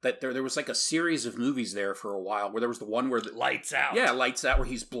that there was like a series of movies there for a while where there was the one where Lights Out. Yeah, Lights Out, where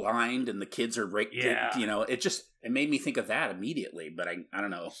he's blind and the kids are Yeah. you know, it made me think of that immediately, but I don't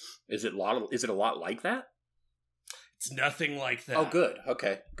know. Is it a lot like that? It's nothing like that. Oh, good.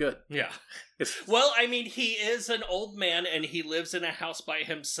 Okay, good. Yeah. Well, I mean, he is an old man and he lives in a house by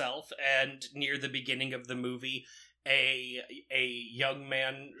himself, and near the beginning of the movie, a young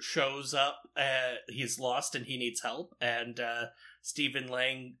man shows up. He's lost and he needs help, and Stephen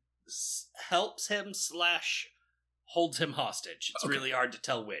Lang helps him / holds him hostage. It's really hard to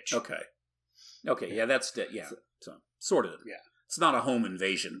tell which. Okay, yeah, that's so sort of. Yeah. It's not a home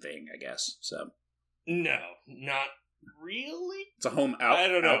invasion thing, I guess. So No, not really. it's a home I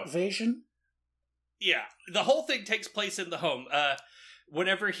don't know. invasion. Yeah, the whole thing takes place in the home.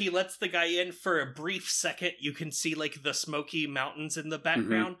 Whenever he lets the guy in for a brief second, you can see like the Smoky Mountains in the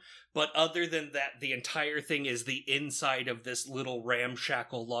background. But other than that, the entire thing is the inside of this little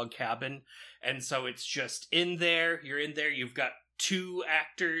ramshackle log cabin. And so it's just in there. You're in there. You've got 2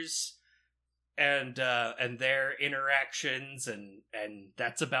 actors and their interactions, and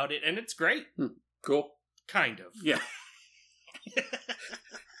that's about it. And it's great. Cool. Kind of. Yeah.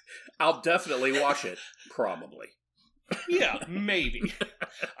 I'll definitely watch it. Probably. Yeah, maybe.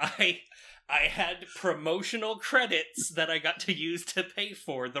 I had promotional credits that I got to use to pay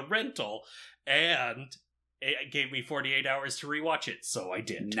for the rental, and it gave me 48 hours to rewatch it, so I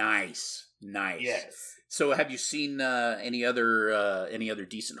did. Nice. Yes. So, have you seen any other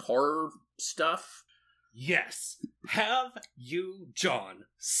decent horror stuff? Yes. Have you, John,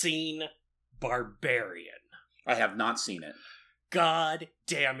 seen Barbarian? I have not seen it. God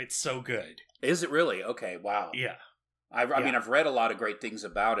damn, it's so good. Is it really? Okay, wow. Yeah. I mean, I've read a lot of great things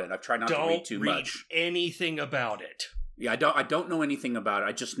about it. I've tried not to read too much. Anything about it. Yeah, I don't know anything about it.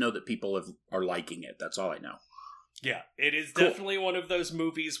 I just know that people are liking it. That's all I know. Yeah, it is Cool. definitely one of those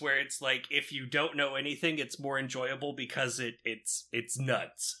movies where it's like, if you don't know anything, it's more enjoyable because it's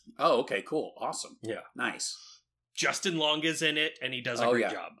nuts. Oh, okay, cool. Awesome. Yeah. Nice. Justin Long is in it, and he does a great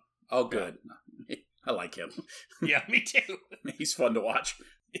job. Oh, good. I like him. Yeah, me too. He's fun to watch.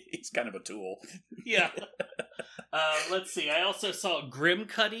 He's kind of a tool. Yeah. Let's see. I also saw Grim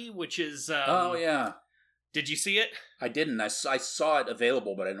Cuddy, which is... oh, yeah. Did you see it? I didn't. I saw it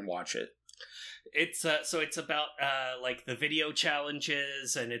available, but I didn't watch it. It's so it's about like the video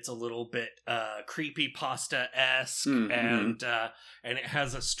challenges, and it's a little bit creepypasta-esque, and it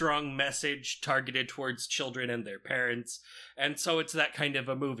has a strong message targeted towards children and their parents. And so it's that kind of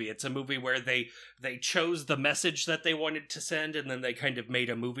a movie. It's a movie where they chose the message that they wanted to send, and then they kind of made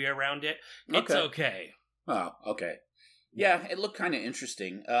a movie around it. It's okay. Oh, okay. Yeah, it looked kind of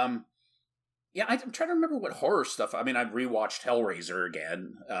interesting. Yeah, I'm trying to remember what horror stuff. I mean, I've rewatched Hellraiser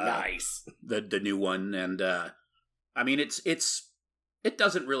again. Nice. The new one, and I mean, it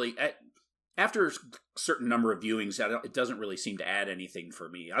doesn't really. After a certain number of viewings, it doesn't really seem to add anything for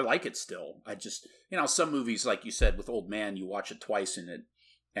me. I like it still. I just, some movies, like you said, with Old Man, you watch it twice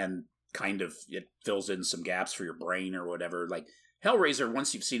and kind of it fills in some gaps for your brain or whatever. Like Hellraiser,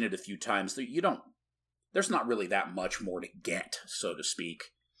 once you've seen it a few times, there's not really that much more to get, so to speak.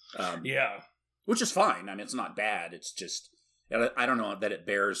 Yeah. Which is fine. I mean, it's not bad. It's just, I don't know that it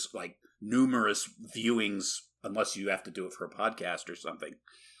bears, like, numerous viewings unless you have to do it for a podcast or something.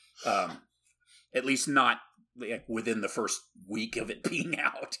 At least not like, within the first week of it being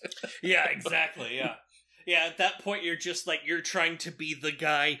out. Yeah, exactly, yeah. Yeah, at that point, you're just like, you're trying to be the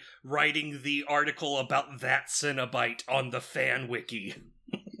guy writing the article about that Cenobite on the fan wiki.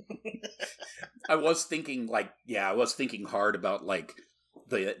 I was thinking hard about, like,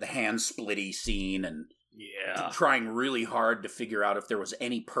 the hand splitty scene and trying really hard to figure out if there was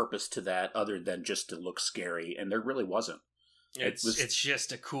any purpose to that other than just to look scary, and there really wasn't. It's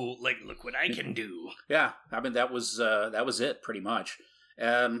just a cool, like, look what I can do. Yeah, I mean that was it pretty much.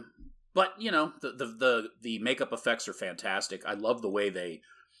 But the makeup effects are fantastic. I love the way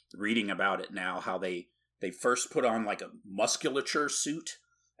reading about it now, how they first put on like a musculature suit,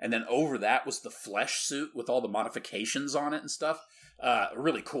 and then over that was the flesh suit with all the modifications on it and stuff.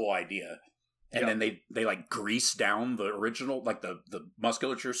 Really cool idea. And then they like grease down the original, like the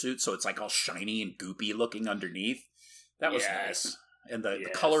musculature suit, so it's like all shiny and goopy looking underneath. That was nice. And the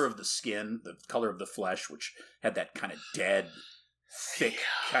color of the skin, the color of the flesh, which had that kind of dead, thick,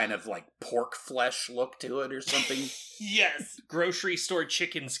 kind of like pork flesh look to it or something. Yes. Grocery store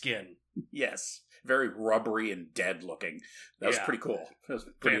chicken skin. Yes. Very rubbery and dead looking. That was pretty cool. That was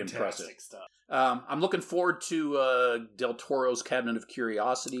pretty fantastic impressive stuff. I'm looking forward to Del Toro's Cabinet of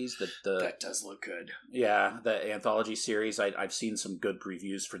Curiosities. That does look good. Yeah, the anthology series. I've seen some good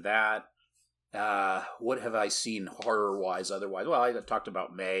reviews for that. What have I seen horror-wise otherwise? Well, I talked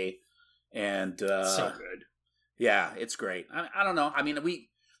about May. And so good. Yeah, it's great. I don't know. I mean, we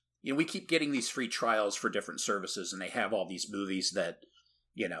keep getting these free trials for different services, and they have all these movies that,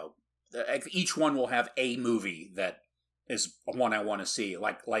 each one will have a movie that is one I want to see.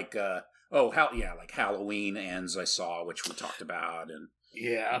 Like Halloween Ends I saw, which we talked about, and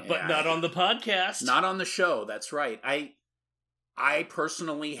but not on the podcast. Not on the show. That's right. I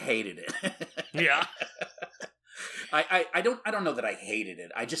personally hated it. Yeah. I don't know that I hated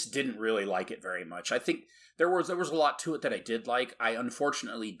it. I just didn't really like it very much. I think there was a lot to it that I did like. I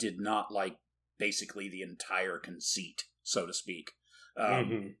unfortunately did not like basically the entire conceit, so to speak.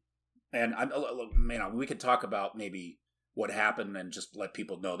 And we could talk about maybe what happened and just let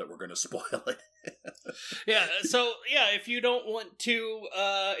people know that we're going to spoil it. If you don't want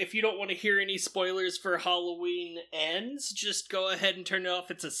to hear any spoilers for Halloween Ends, just go ahead and turn it off.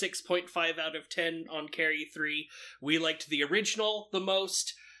 It's a 6.5 out of 10 on Carrie 3. We liked the original the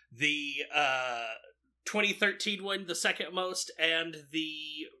most, the 2013 one the second most, and the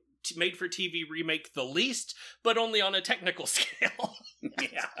made-for-TV remake the least, but only on a technical scale.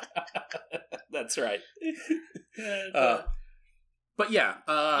 Yeah, that's right.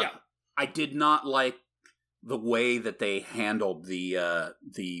 I did not like the way that they handled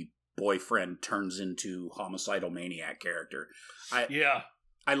the boyfriend turns into homicidal maniac character. I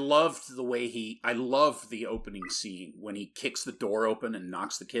loved I loved the opening scene when he kicks the door open and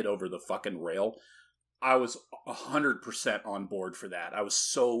knocks the kid over the fucking rail. I was 100% on board for that. I was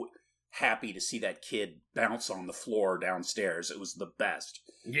so happy to see that kid bounce on the floor downstairs. It was the best.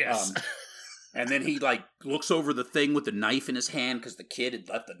 Yes. And then he looks over the thing with the knife in his hand because the kid had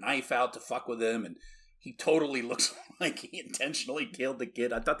left the knife out to fuck with him, and he totally looks like he intentionally killed the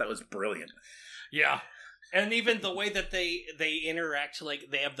kid. I thought that was brilliant. Yeah. And even the way that they interact, like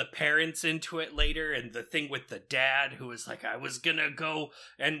they have the parents into it later, and the thing with the dad who was like, I was gonna go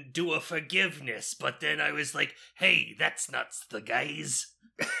and do a forgiveness, but then I was like, hey, that's nuts, the guys.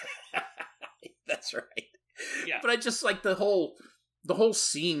 That's right. Yeah. But I just like the whole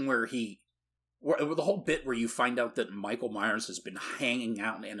scene where the whole bit where you find out that Michael Myers has been hanging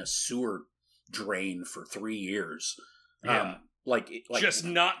out in a sewer drain for 3 years. Yeah. Just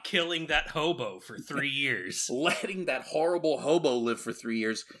not killing that hobo for 3 years. Letting that horrible hobo live for 3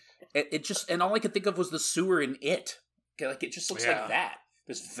 years. It just, and all I could think of was the sewer in It. Like, it just looks like that.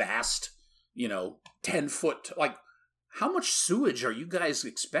 This vast, 10-foot, how much sewage are you guys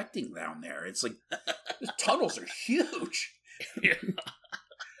expecting down there? It's like, the tunnels are huge. Yeah.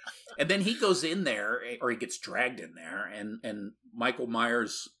 And then he goes in there, or he gets dragged in there, and Michael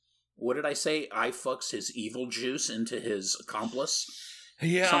Myers, what did I say? Eye fucks his evil juice into his accomplice?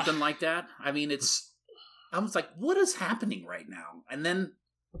 Yeah. Something like that. I mean, I was like, what is happening right now? And then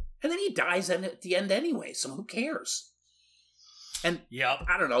he dies at the end anyway, so who cares? And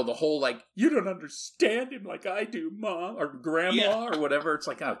I don't know, the whole you don't understand him like I do, Mom, or Grandma, or whatever. It's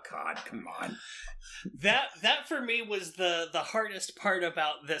like, oh God, come on. That for me was the hardest part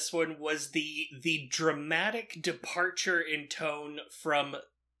about this one, was the dramatic departure in tone from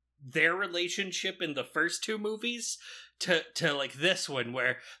their relationship in the first two movies to this one,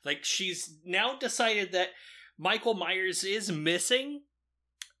 where she's now decided that Michael Myers is missing,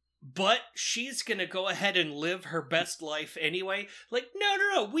 but she's gonna go ahead and live her best life anyway.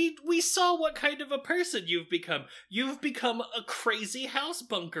 No, we saw what kind of a person you've become. You've become a crazy house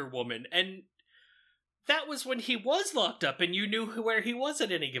bunker woman, and that was when he was locked up and you knew where he was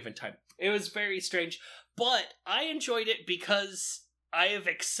at any given time. It was very strange, but I enjoyed it because I have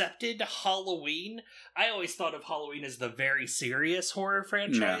accepted Halloween. I always thought of Halloween as the very serious horror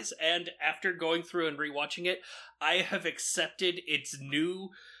franchise, and after going through and rewatching it, I have accepted its new...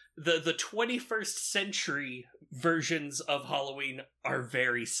 The 21st century versions of Halloween are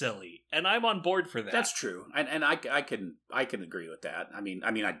very silly, and I'm on board for that. That's true, and I can agree with that. I mean,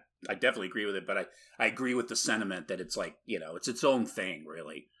 I definitely agree with it, but I agree with the sentiment that it's like, it's its own thing,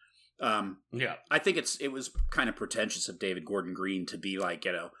 really. Yeah. I think it was kind of pretentious of David Gordon Green to be like,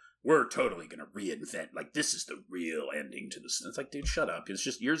 we're totally going to reinvent, like, this is the real ending to this. It's like, dude, shut up. It's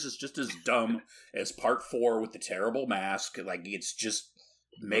just, yours is just as dumb as part 4 with the terrible mask. Like, it's just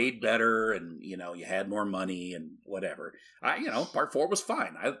made better, and, you had more money and whatever. Part 4 was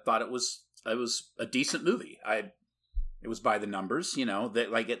fine. I thought it was a decent movie. It was by the numbers, that,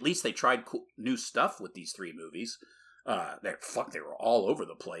 like, at least they tried cool, new stuff with these 3 movies. They were all over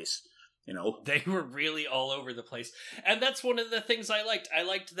the place. They were really all over the place. And that's one of the things I liked. I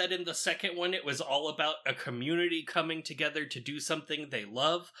liked that in the second one, it was all about a community coming together to do something they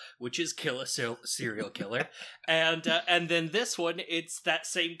love, which is kill a serial killer. And then this one, it's that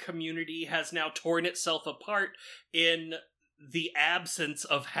same community has now torn itself apart in the absence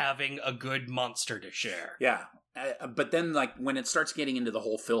of having a good monster to share. Yeah. But then, like, when it starts getting into the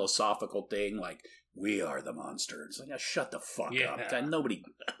whole philosophical thing, like, we are the monster. It's like, shut the fuck up. Nobody,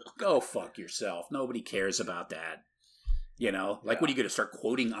 go fuck yourself. Nobody cares about that. Like, what are you going to start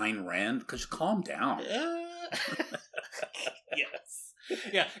quoting Ayn Rand? Because calm down. Yes.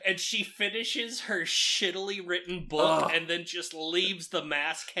 Yeah, and she finishes her shittily written book and then just leaves the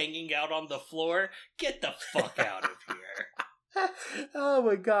mask hanging out on the floor. Get the fuck out of here. Oh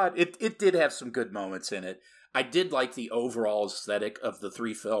my god. It did have some good moments in it. I did like the overall aesthetic of the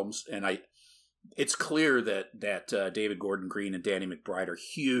 3 films, and it's clear that David Gordon Green and Danny McBride are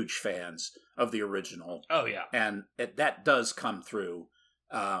huge fans of the original. Oh yeah, and that does come through.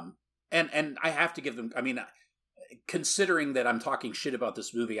 And I have to give them. I mean, considering that I'm talking shit about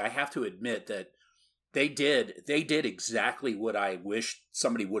this movie, I have to admit that they did exactly what I wished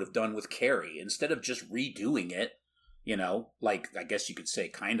somebody would have done with Carrie. Instead of just redoing it, like, I guess you could say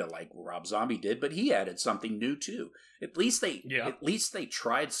kind of like Rob Zombie did, but he added something new too. At least they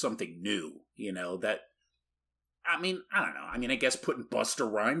tried something new, that, I mean, I don't know. I mean, I guess putting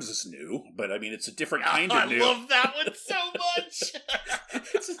Busta Rhymes is new, but I mean, it's a different kind of new. I love that one so much.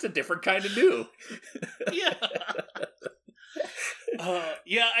 It's just a different kind of new. Yeah.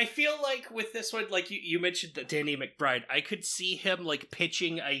 I feel like with this one, like you mentioned that Danny McBride, I could see him like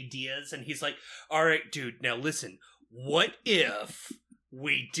pitching ideas, and he's like, all right, dude, now listen, what if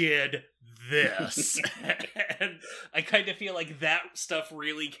we did this? And I kind of feel like that stuff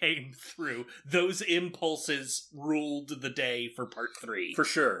really came through. Those impulses ruled the day for part 3. For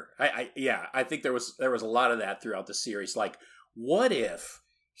sure. I think there was a lot of that throughout the series. Like, what if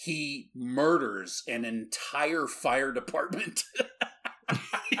he murders an entire fire department?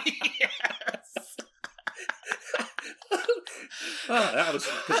 Yes.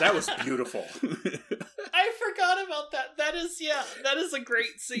 That was beautiful. I forgot about that. That is a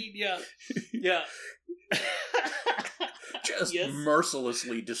great scene. Yeah. Just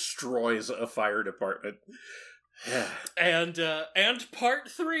mercilessly destroys a fire department. And part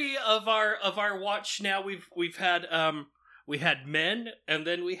 3 of our watch now, we had Men, and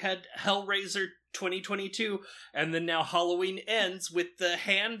then we had Hellraiser 2022, and then now Halloween Ends with the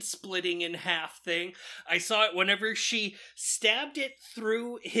hand splitting in half thing. I saw it whenever she stabbed it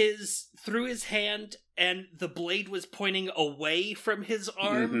through his hand and the blade was pointing away from his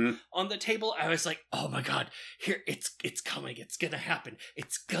arm on the table. I was like, oh my god, here, it's coming, it's gonna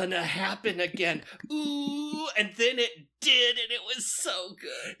happen again. Ooh, and then it did, and it was so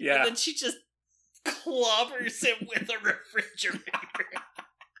good. Yeah. And then she just clobbers him with a refrigerator.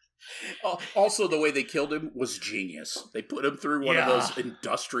 Also, the way they killed him was genius. They put him through one of those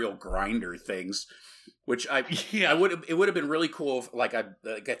industrial grinder things, which it would have been really cool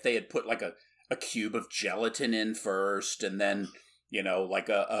if they had put like a cube of gelatin in first, and then like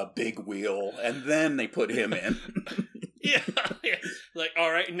a big wheel, and then they put him in. Yeah. Like,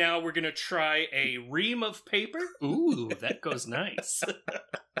 all right, now we're gonna try a ream of paper. Ooh, that goes nice.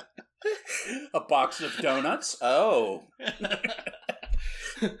 A box of donuts. Oh.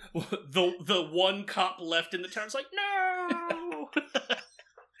 The one cop left in the town's like, no.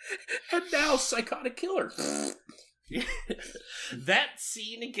 And now psychotic killer. That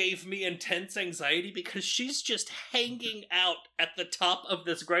scene gave me intense anxiety because she's just hanging out at the top of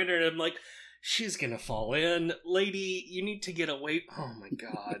this grinder, and I'm like, she's gonna fall in. Lady, you need to get away. Oh my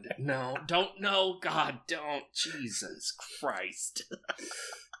god. No, don't. No, God, don't. Jesus Christ.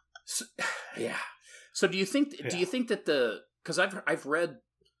 So do you think that because I've read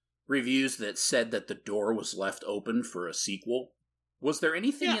reviews that said that the door was left open for a sequel. Was there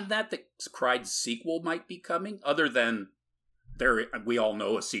anything in that cried sequel might be coming, other than we all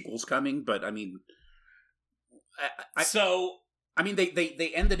know a sequel's coming? But I mean,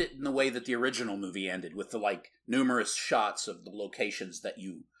 they ended it in the way that the original movie ended, with the like numerous shots of the locations that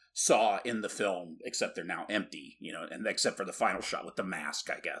you saw in the film, except they're now empty, and except for the final shot with the mask,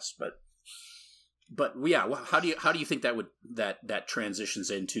 I guess. But yeah, how do you think that transitions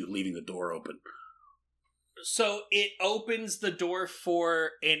into leaving the door open? So it opens the door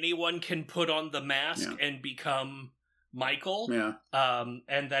for anyone can put on the mask and become Michael. Yeah.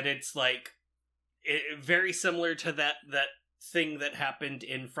 And that it's like very similar to that thing that happened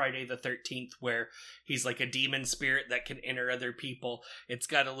in Friday the 13th, where he's like a demon spirit that can enter other people. It's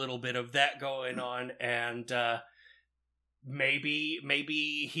got a little bit of that going on, and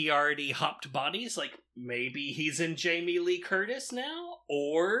maybe he already hopped bodies. Like maybe he's in Jamie Lee Curtis now,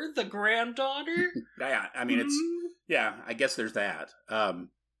 or the granddaughter. Yeah, I mean I guess there's that.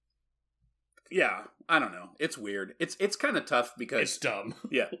 Yeah, I don't know. It's weird. It's kind of tough because it's dumb.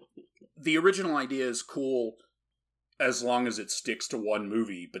 Yeah, the original idea is cool as long as it sticks to one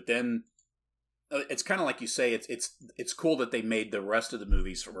movie, but then it's kind of like you say. It's cool that they made the rest of the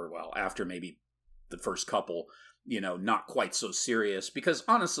movies after maybe the first couple, not quite so serious. Because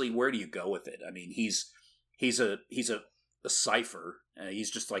honestly, where do you go with it? I mean, he's a cipher.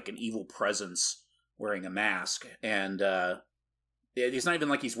 He's just like an evil presence wearing a mask, and it's not even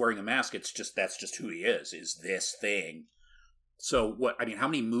like he's wearing a mask. It's just that's just who he is this thing. So how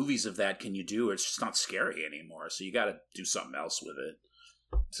many movies of that can you do? It's just not scary anymore. So you got to do something else with it.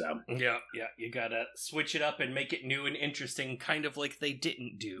 So yeah, you gotta switch it up and make it new and interesting, kind of like they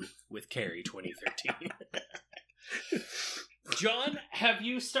didn't do with Carrie 2013. John, have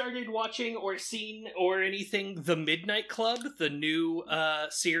you started watching or seen or anything The Midnight Club, the new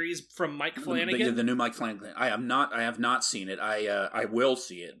series from Mike Flanagan? The new Mike Flanagan. I have not seen it. I will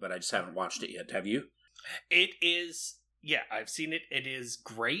see it, but I just haven't watched it yet. Have you? It is. Yeah, I've seen it. It is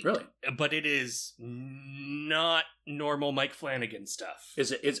great. Really? But it is not normal Mike Flanagan stuff.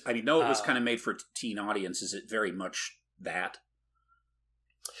 Is it? I mean, no, it was kind of made for teen audience. Is it very much that?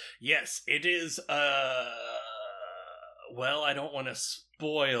 Yes, it is. Well, I don't want to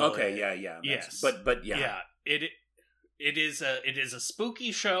spoil. Okay, it. yeah. Yes, but yeah. Yeah. It is a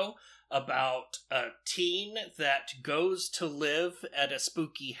spooky show about a teen that goes to live at a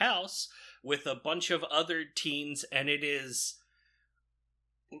spooky house with a bunch of other teens, and it is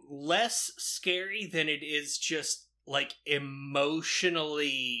less scary than it is just like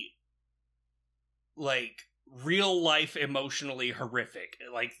emotionally, like real life emotionally horrific.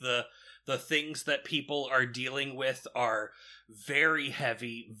 Like the things that people are dealing with are very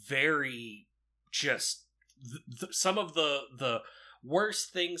heavy, very just some of the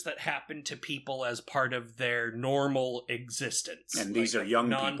worst things that happen to people as part of their normal existence. And these are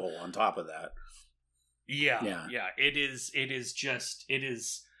young people on top of that. Yeah. It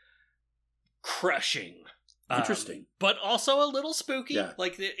is crushing. Interesting. But also a little spooky. Yeah.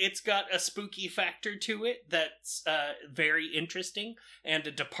 Like, it's got a spooky factor to it that's very interesting and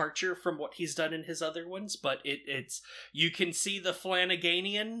a departure from what he's done in his other ones. But it's you can see the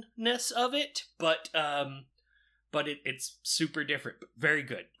Flanaganian-ness of it, but it's super different. Very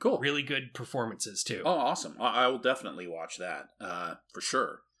good. Cool. Really good performances, too. Oh, awesome. I will definitely watch that, for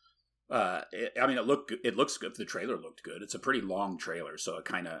sure. It looks good. The trailer looked good. It's a pretty long trailer, so it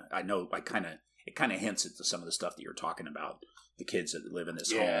kind of hints at some of the stuff that you're talking about. The kids that live in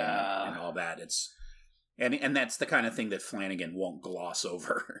this home and all that. And that's the kind of thing that Flanagan won't gloss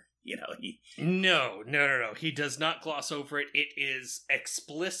over. No. He does not gloss over it. It is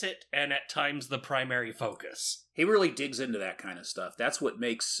explicit and at times the primary focus. He really digs into that kind of stuff. That's what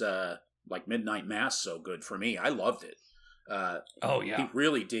makes like Midnight Mass so good for me. I loved it. He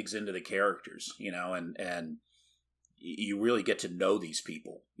really digs into the characters, and you really get to know these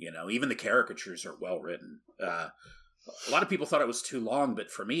people. Even the caricatures are well written. A lot of people thought it was too long,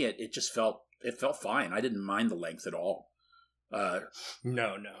 but for me, it just felt fine. I didn't mind the length at all.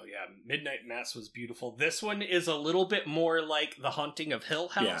 No, yeah. Midnight Mass was beautiful. This one is a little bit more like The Haunting of Hill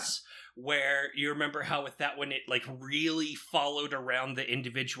House, where you remember how with that one it like really followed around the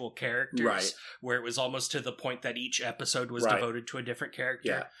individual characters, right? Where it was almost to the point that each episode was devoted to a different character.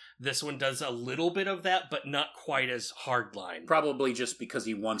 Yeah. This one does a little bit of that, but not quite as hardline. Probably just because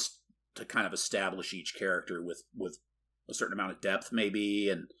he wants to kind of establish each character with a certain amount of depth, maybe,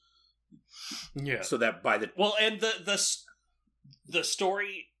 and so that by the and the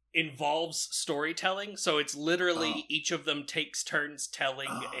story involves storytelling, so it's literally each of them takes turns telling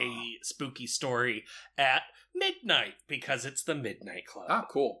a spooky story at midnight because it's the Midnight Club. Ah,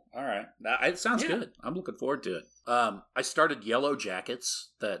 cool. All right. It sounds good. I'm looking forward to it. I started Yellow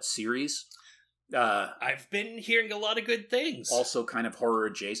Jackets, that series. I've been hearing a lot of good things. Also kind of horror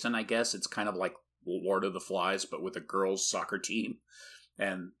adjacent, I guess. It's kind of like Lord of the Flies, but with a girls' soccer team.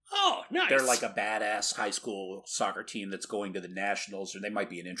 And Oh, nice. they're like a badass high school soccer team that's going to the nationals, or they might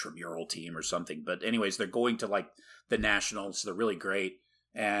be an intramural team or something. But anyways, they're going to like the nationals. They're really great,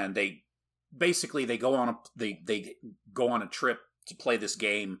 and they go on a trip to play this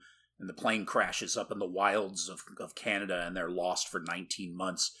game, and the plane crashes up in the wilds of Canada, and they're lost for 19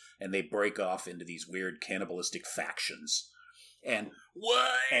 months, and they break off into these weird cannibalistic factions. And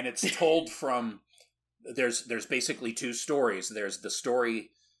what? And it's told from there's basically two stories. There's the story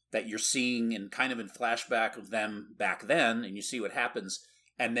that you're seeing in kind of in flashback of them back then, and you see what happens,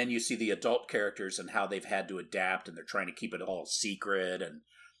 and then you see the adult characters and how they've had to adapt, and they're trying to keep it all secret. And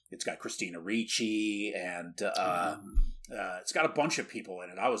it's got Christina Ricci, and it's got a bunch of people in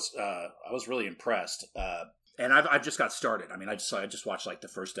it. I was really impressed, and I've just got started. I mean, I just watched like the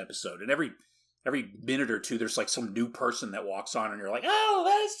first episode, and every minute or two, there's like some new person that walks on, and you're like,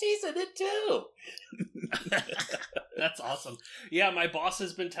 oh, she's in it too. That's awesome. Yeah, my boss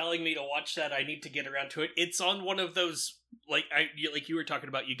has been telling me to watch that. I need to get around to it. It's on one of those, like you were talking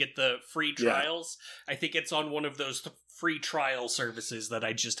about, you get the free trials. Yeah. I think it's on one of those free trial services that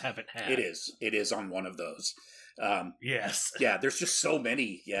I just haven't had. It is on one of those. Yes. Yeah, there's just so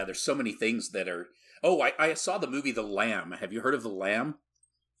many. Yeah, there's so many things that are... Oh, I saw the movie The Lamb. Have you heard of The Lamb?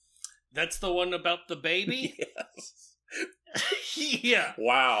 That's the one about the baby? Yes. Yeah.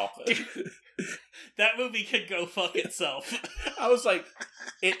 Wow. That movie could go fuck itself. I was like,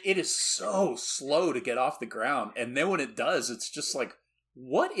 it is so slow to get off the ground. And then when it does, it's just like,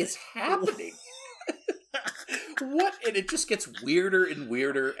 what is happening? What? And it just gets weirder and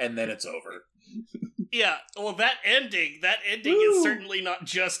weirder, and then it's over. Yeah, well, that ending Woo! Is certainly not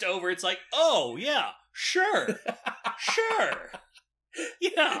just over. It's like, oh, yeah, sure. Sure.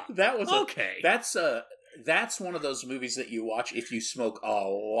 Yeah. That was okay. That's one of those movies that you watch if you smoke a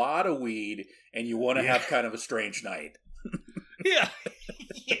lot of weed and you want to have kind of a strange night. Yeah.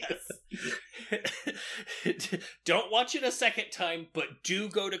 Yes. Don't watch it a second time, but do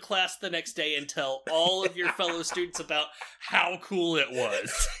go to class the next day and tell all of your fellow students about how cool it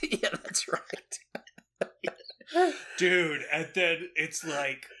was. Yeah, that's right. Dude, and then it's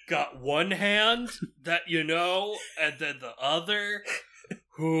like, got one hand that you know, and then the other.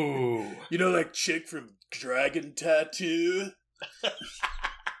 Ooh. You know that chick from Dragon Tattoo?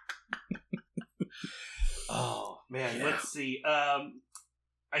 Oh, man, yeah. Let's see.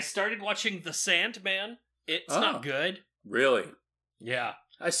 I started watching The Sandman. It's not good. Really? Yeah.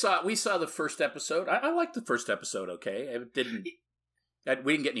 We saw the first episode. I liked the first episode, okay? We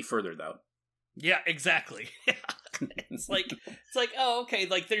didn't get any further, though. Yeah, exactly. It's like, oh, okay,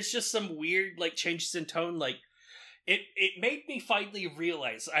 like, there's just some weird, like, changes in tone, like, it made me finally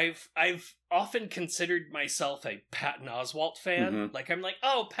realize I've often considered myself a Patton Oswalt fan. Mm-hmm. Like, I'm like,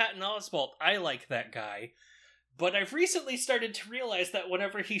 oh, Patton Oswalt, I like that guy. But I've recently started to realize that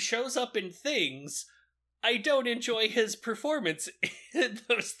whenever he shows up in things, I don't enjoy his performance in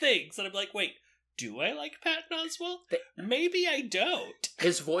those things. And I'm like, wait, do I like Patton Oswalt? Maybe I don't.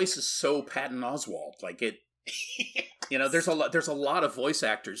 His voice is so Patton Oswalt. Like it, you know, there's a lot of voice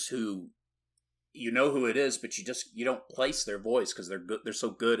actors who, you know who it is, but you don't place their voice because they're so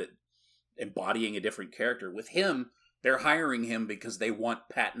good at embodying a different character. With him, they're hiring him because they want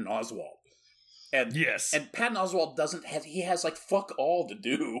Patton Oswalt. And yes. And Patton Oswalt he has like fuck all to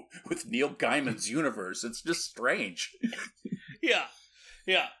do with Neil Gaiman's universe. It's just strange. Yeah.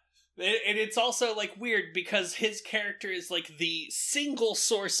 Yeah. And it's also like weird because his character is like the single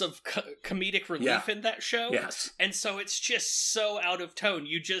source of comedic relief in that show. Yes. And so it's just so out of tone.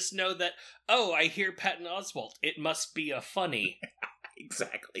 You just know that, oh, I hear Patton Oswalt. It must be a funny.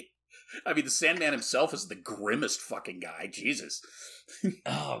 Exactly. I mean, the Sandman himself is the grimmest fucking guy. Jesus.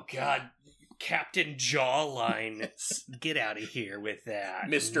 Oh, God. Captain Jawline. Get out of here with that.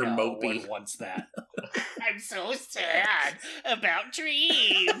 Mr. Mopey. No one wants that. I'm so sad about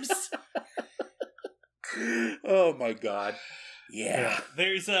dreams. Oh my God. Yeah.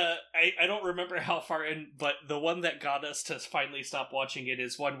 There's I don't remember how far in, but the one that got us to finally stop watching it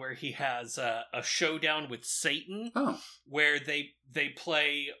is one where he has a showdown with Satan. Oh. Where they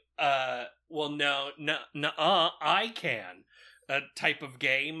play I Can, a type of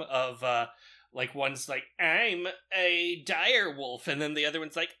game of like one's like, I'm a dire wolf, and then the other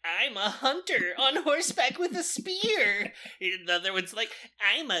one's like, I'm a hunter on horseback with a spear. And the other one's like,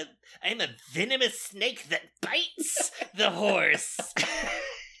 I'm a venomous snake that bites the horse.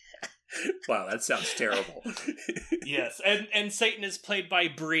 Wow, that sounds terrible. Yes, and Satan is played by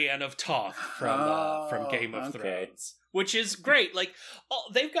Brienne of Tarth from Game of Thrones, which is great. Like,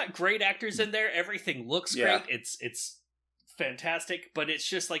 they've got great actors in there. Everything looks great. It's fantastic, but it's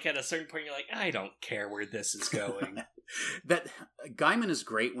just like at a certain point you're like, I don't care where this is going. That Gaiman is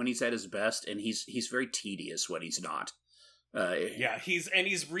great when he's at his best, and he's very tedious when he's not. Yeah,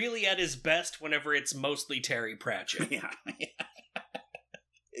 he's really at his best whenever it's mostly Terry Pratchett. Yeah.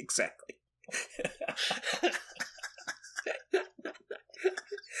 Exactly.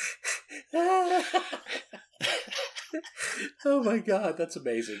 Oh my god, that's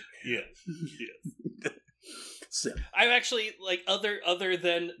amazing. Yeah. So, I've actually, like, other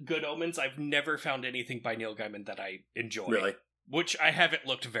than Good Omens, I've never found anything by Neil Gaiman that I enjoy. really? Which I haven't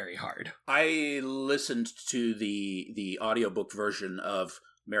looked very hard. I listened to the audiobook version of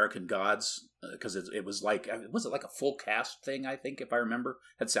American Gods because it was like a full cast thing, I think, if I remember.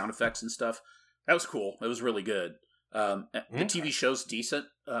 Had sound effects and stuff. That was cool. It was really good. The TV show's decent.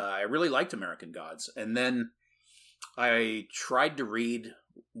 I really liked American Gods. And then I tried to read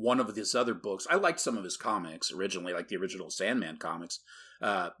one of his other books. I liked some of his comics originally, like the original Sandman comics.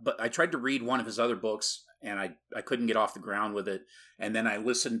 But I tried to read one of his other books, and I couldn't get off the ground with it. And then I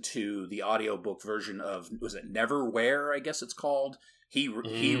listened to the audiobook version of, was it Neverwhere, I guess it's called? He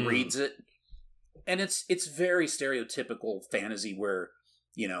reads it. And it's very stereotypical fantasy where,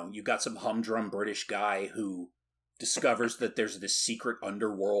 you know, you got some humdrum British guy who discovers that there's this secret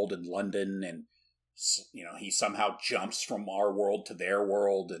underworld in London, and, you know, he somehow jumps from our world to their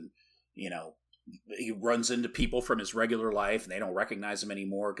world, and, you know, he runs into people from his regular life and they don't recognize him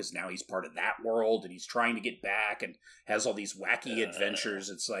anymore because now he's part of that world, and he's trying to get back and has all these wacky adventures.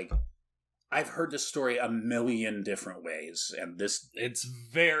 It's like, I've heard this story a million different ways, and it's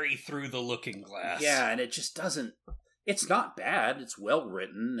very through the looking glass. Yeah, and it just doesn't, it's not bad. It's well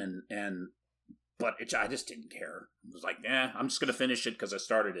written, but I just didn't care. It was like, I'm just going to finish it because I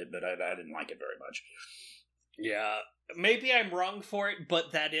started it, but I didn't like it very much. Yeah, maybe I'm wrong for it,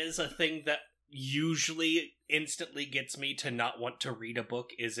 but that is a thing that usually instantly gets me to not want to read a book,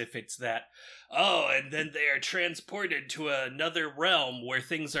 is if it's that, and then they are transported to another realm where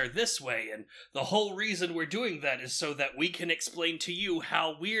things are this way, and the whole reason we're doing that is so that we can explain to you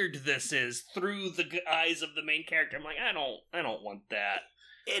how weird this is through the eyes of the main character. I'm like, I don't want that.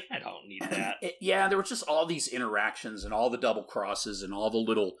 I don't need that. Yeah, there were just all these interactions and all the double crosses and all the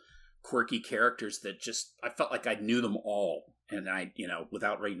little quirky characters that just, I felt like I knew them all. And I, you know,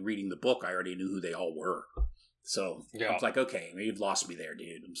 without reading the book, I already knew who they all were. So yeah. I was like, okay, you've lost me there,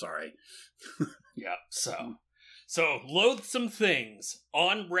 dude. I'm sorry. Yeah, so Loathsome Things,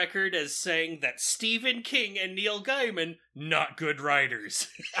 on record as saying that Stephen King and Neil Gaiman, not good writers.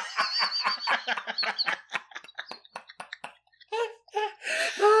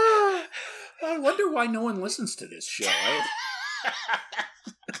 I wonder why no one listens to this show.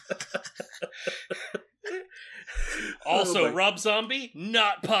 Also, Rob Zombie,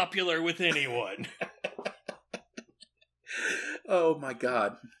 not popular with anyone. Oh my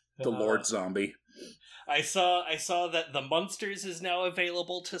god. The Lord Zombie. I saw that The Munsters is now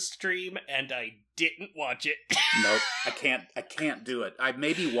available to stream, and I didn't watch it. Nope, I can't do it.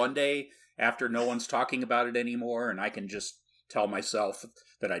 Maybe one day after no one's talking about it anymore, and I can just tell myself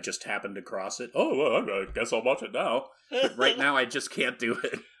that I just happened to cross it. Oh, well, I guess I'll watch it now. But right now, I just can't do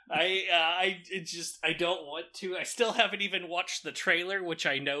it. I don't want to. I still haven't even watched the trailer, which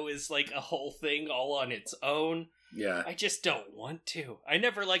I know is like a whole thing all on its own. Yeah. I just don't want to. I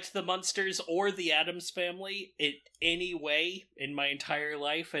never liked the Munsters or the Addams Family in any way in my entire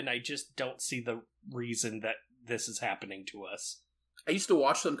life, and I just don't see the reason that this is happening to us. I used to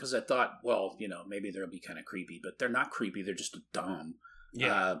watch them because I thought, well, you know, maybe they'll be kind of creepy, but they're not creepy. They're just dumb.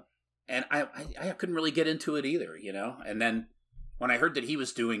 Yeah. And I couldn't really get into it either, you know? And then when I heard that he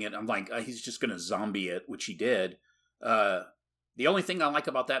was doing it, I'm like, he's just going to zombie it, which he did. The only thing I like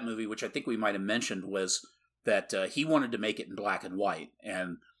about that movie, which I think we might have mentioned, was that he wanted to make it in black and white,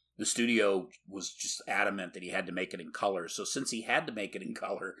 and the studio was just adamant that he had to make it in color. So since he had to make it in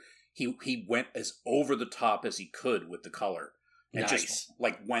color, he went as over the top as he could with the color. And just,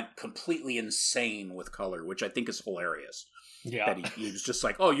 like, went completely insane with color, which I think is hilarious. Yeah. That he was just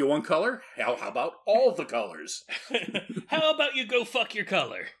like, oh, you want color? How about all the colors? How about you go fuck your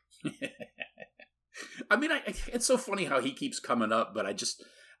color? I mean, it's so funny how he keeps coming up, but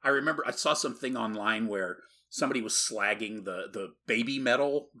I remember I saw something online where somebody was slagging the Baby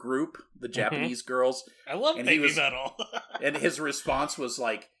Metal group, the Japanese girls. I love Baby Metal. And his response was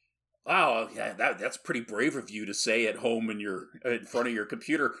like, wow, yeah, that's pretty brave of you to say at home in front of your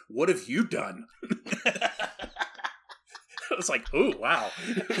computer. What have you done? I was like, ooh, wow.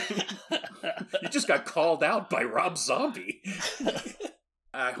 You just got called out by Rob Zombie.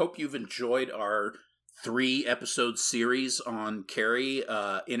 I hope you've enjoyed our 3-episode series on Carrie,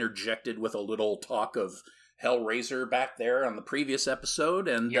 interjected with a little talk of Hellraiser back there on the previous episode,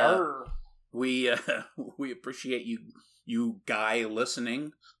 and we appreciate you Guy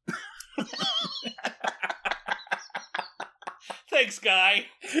listening. Thanks, Guy.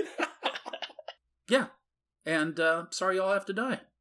 Yeah, and sorry y'all have to die.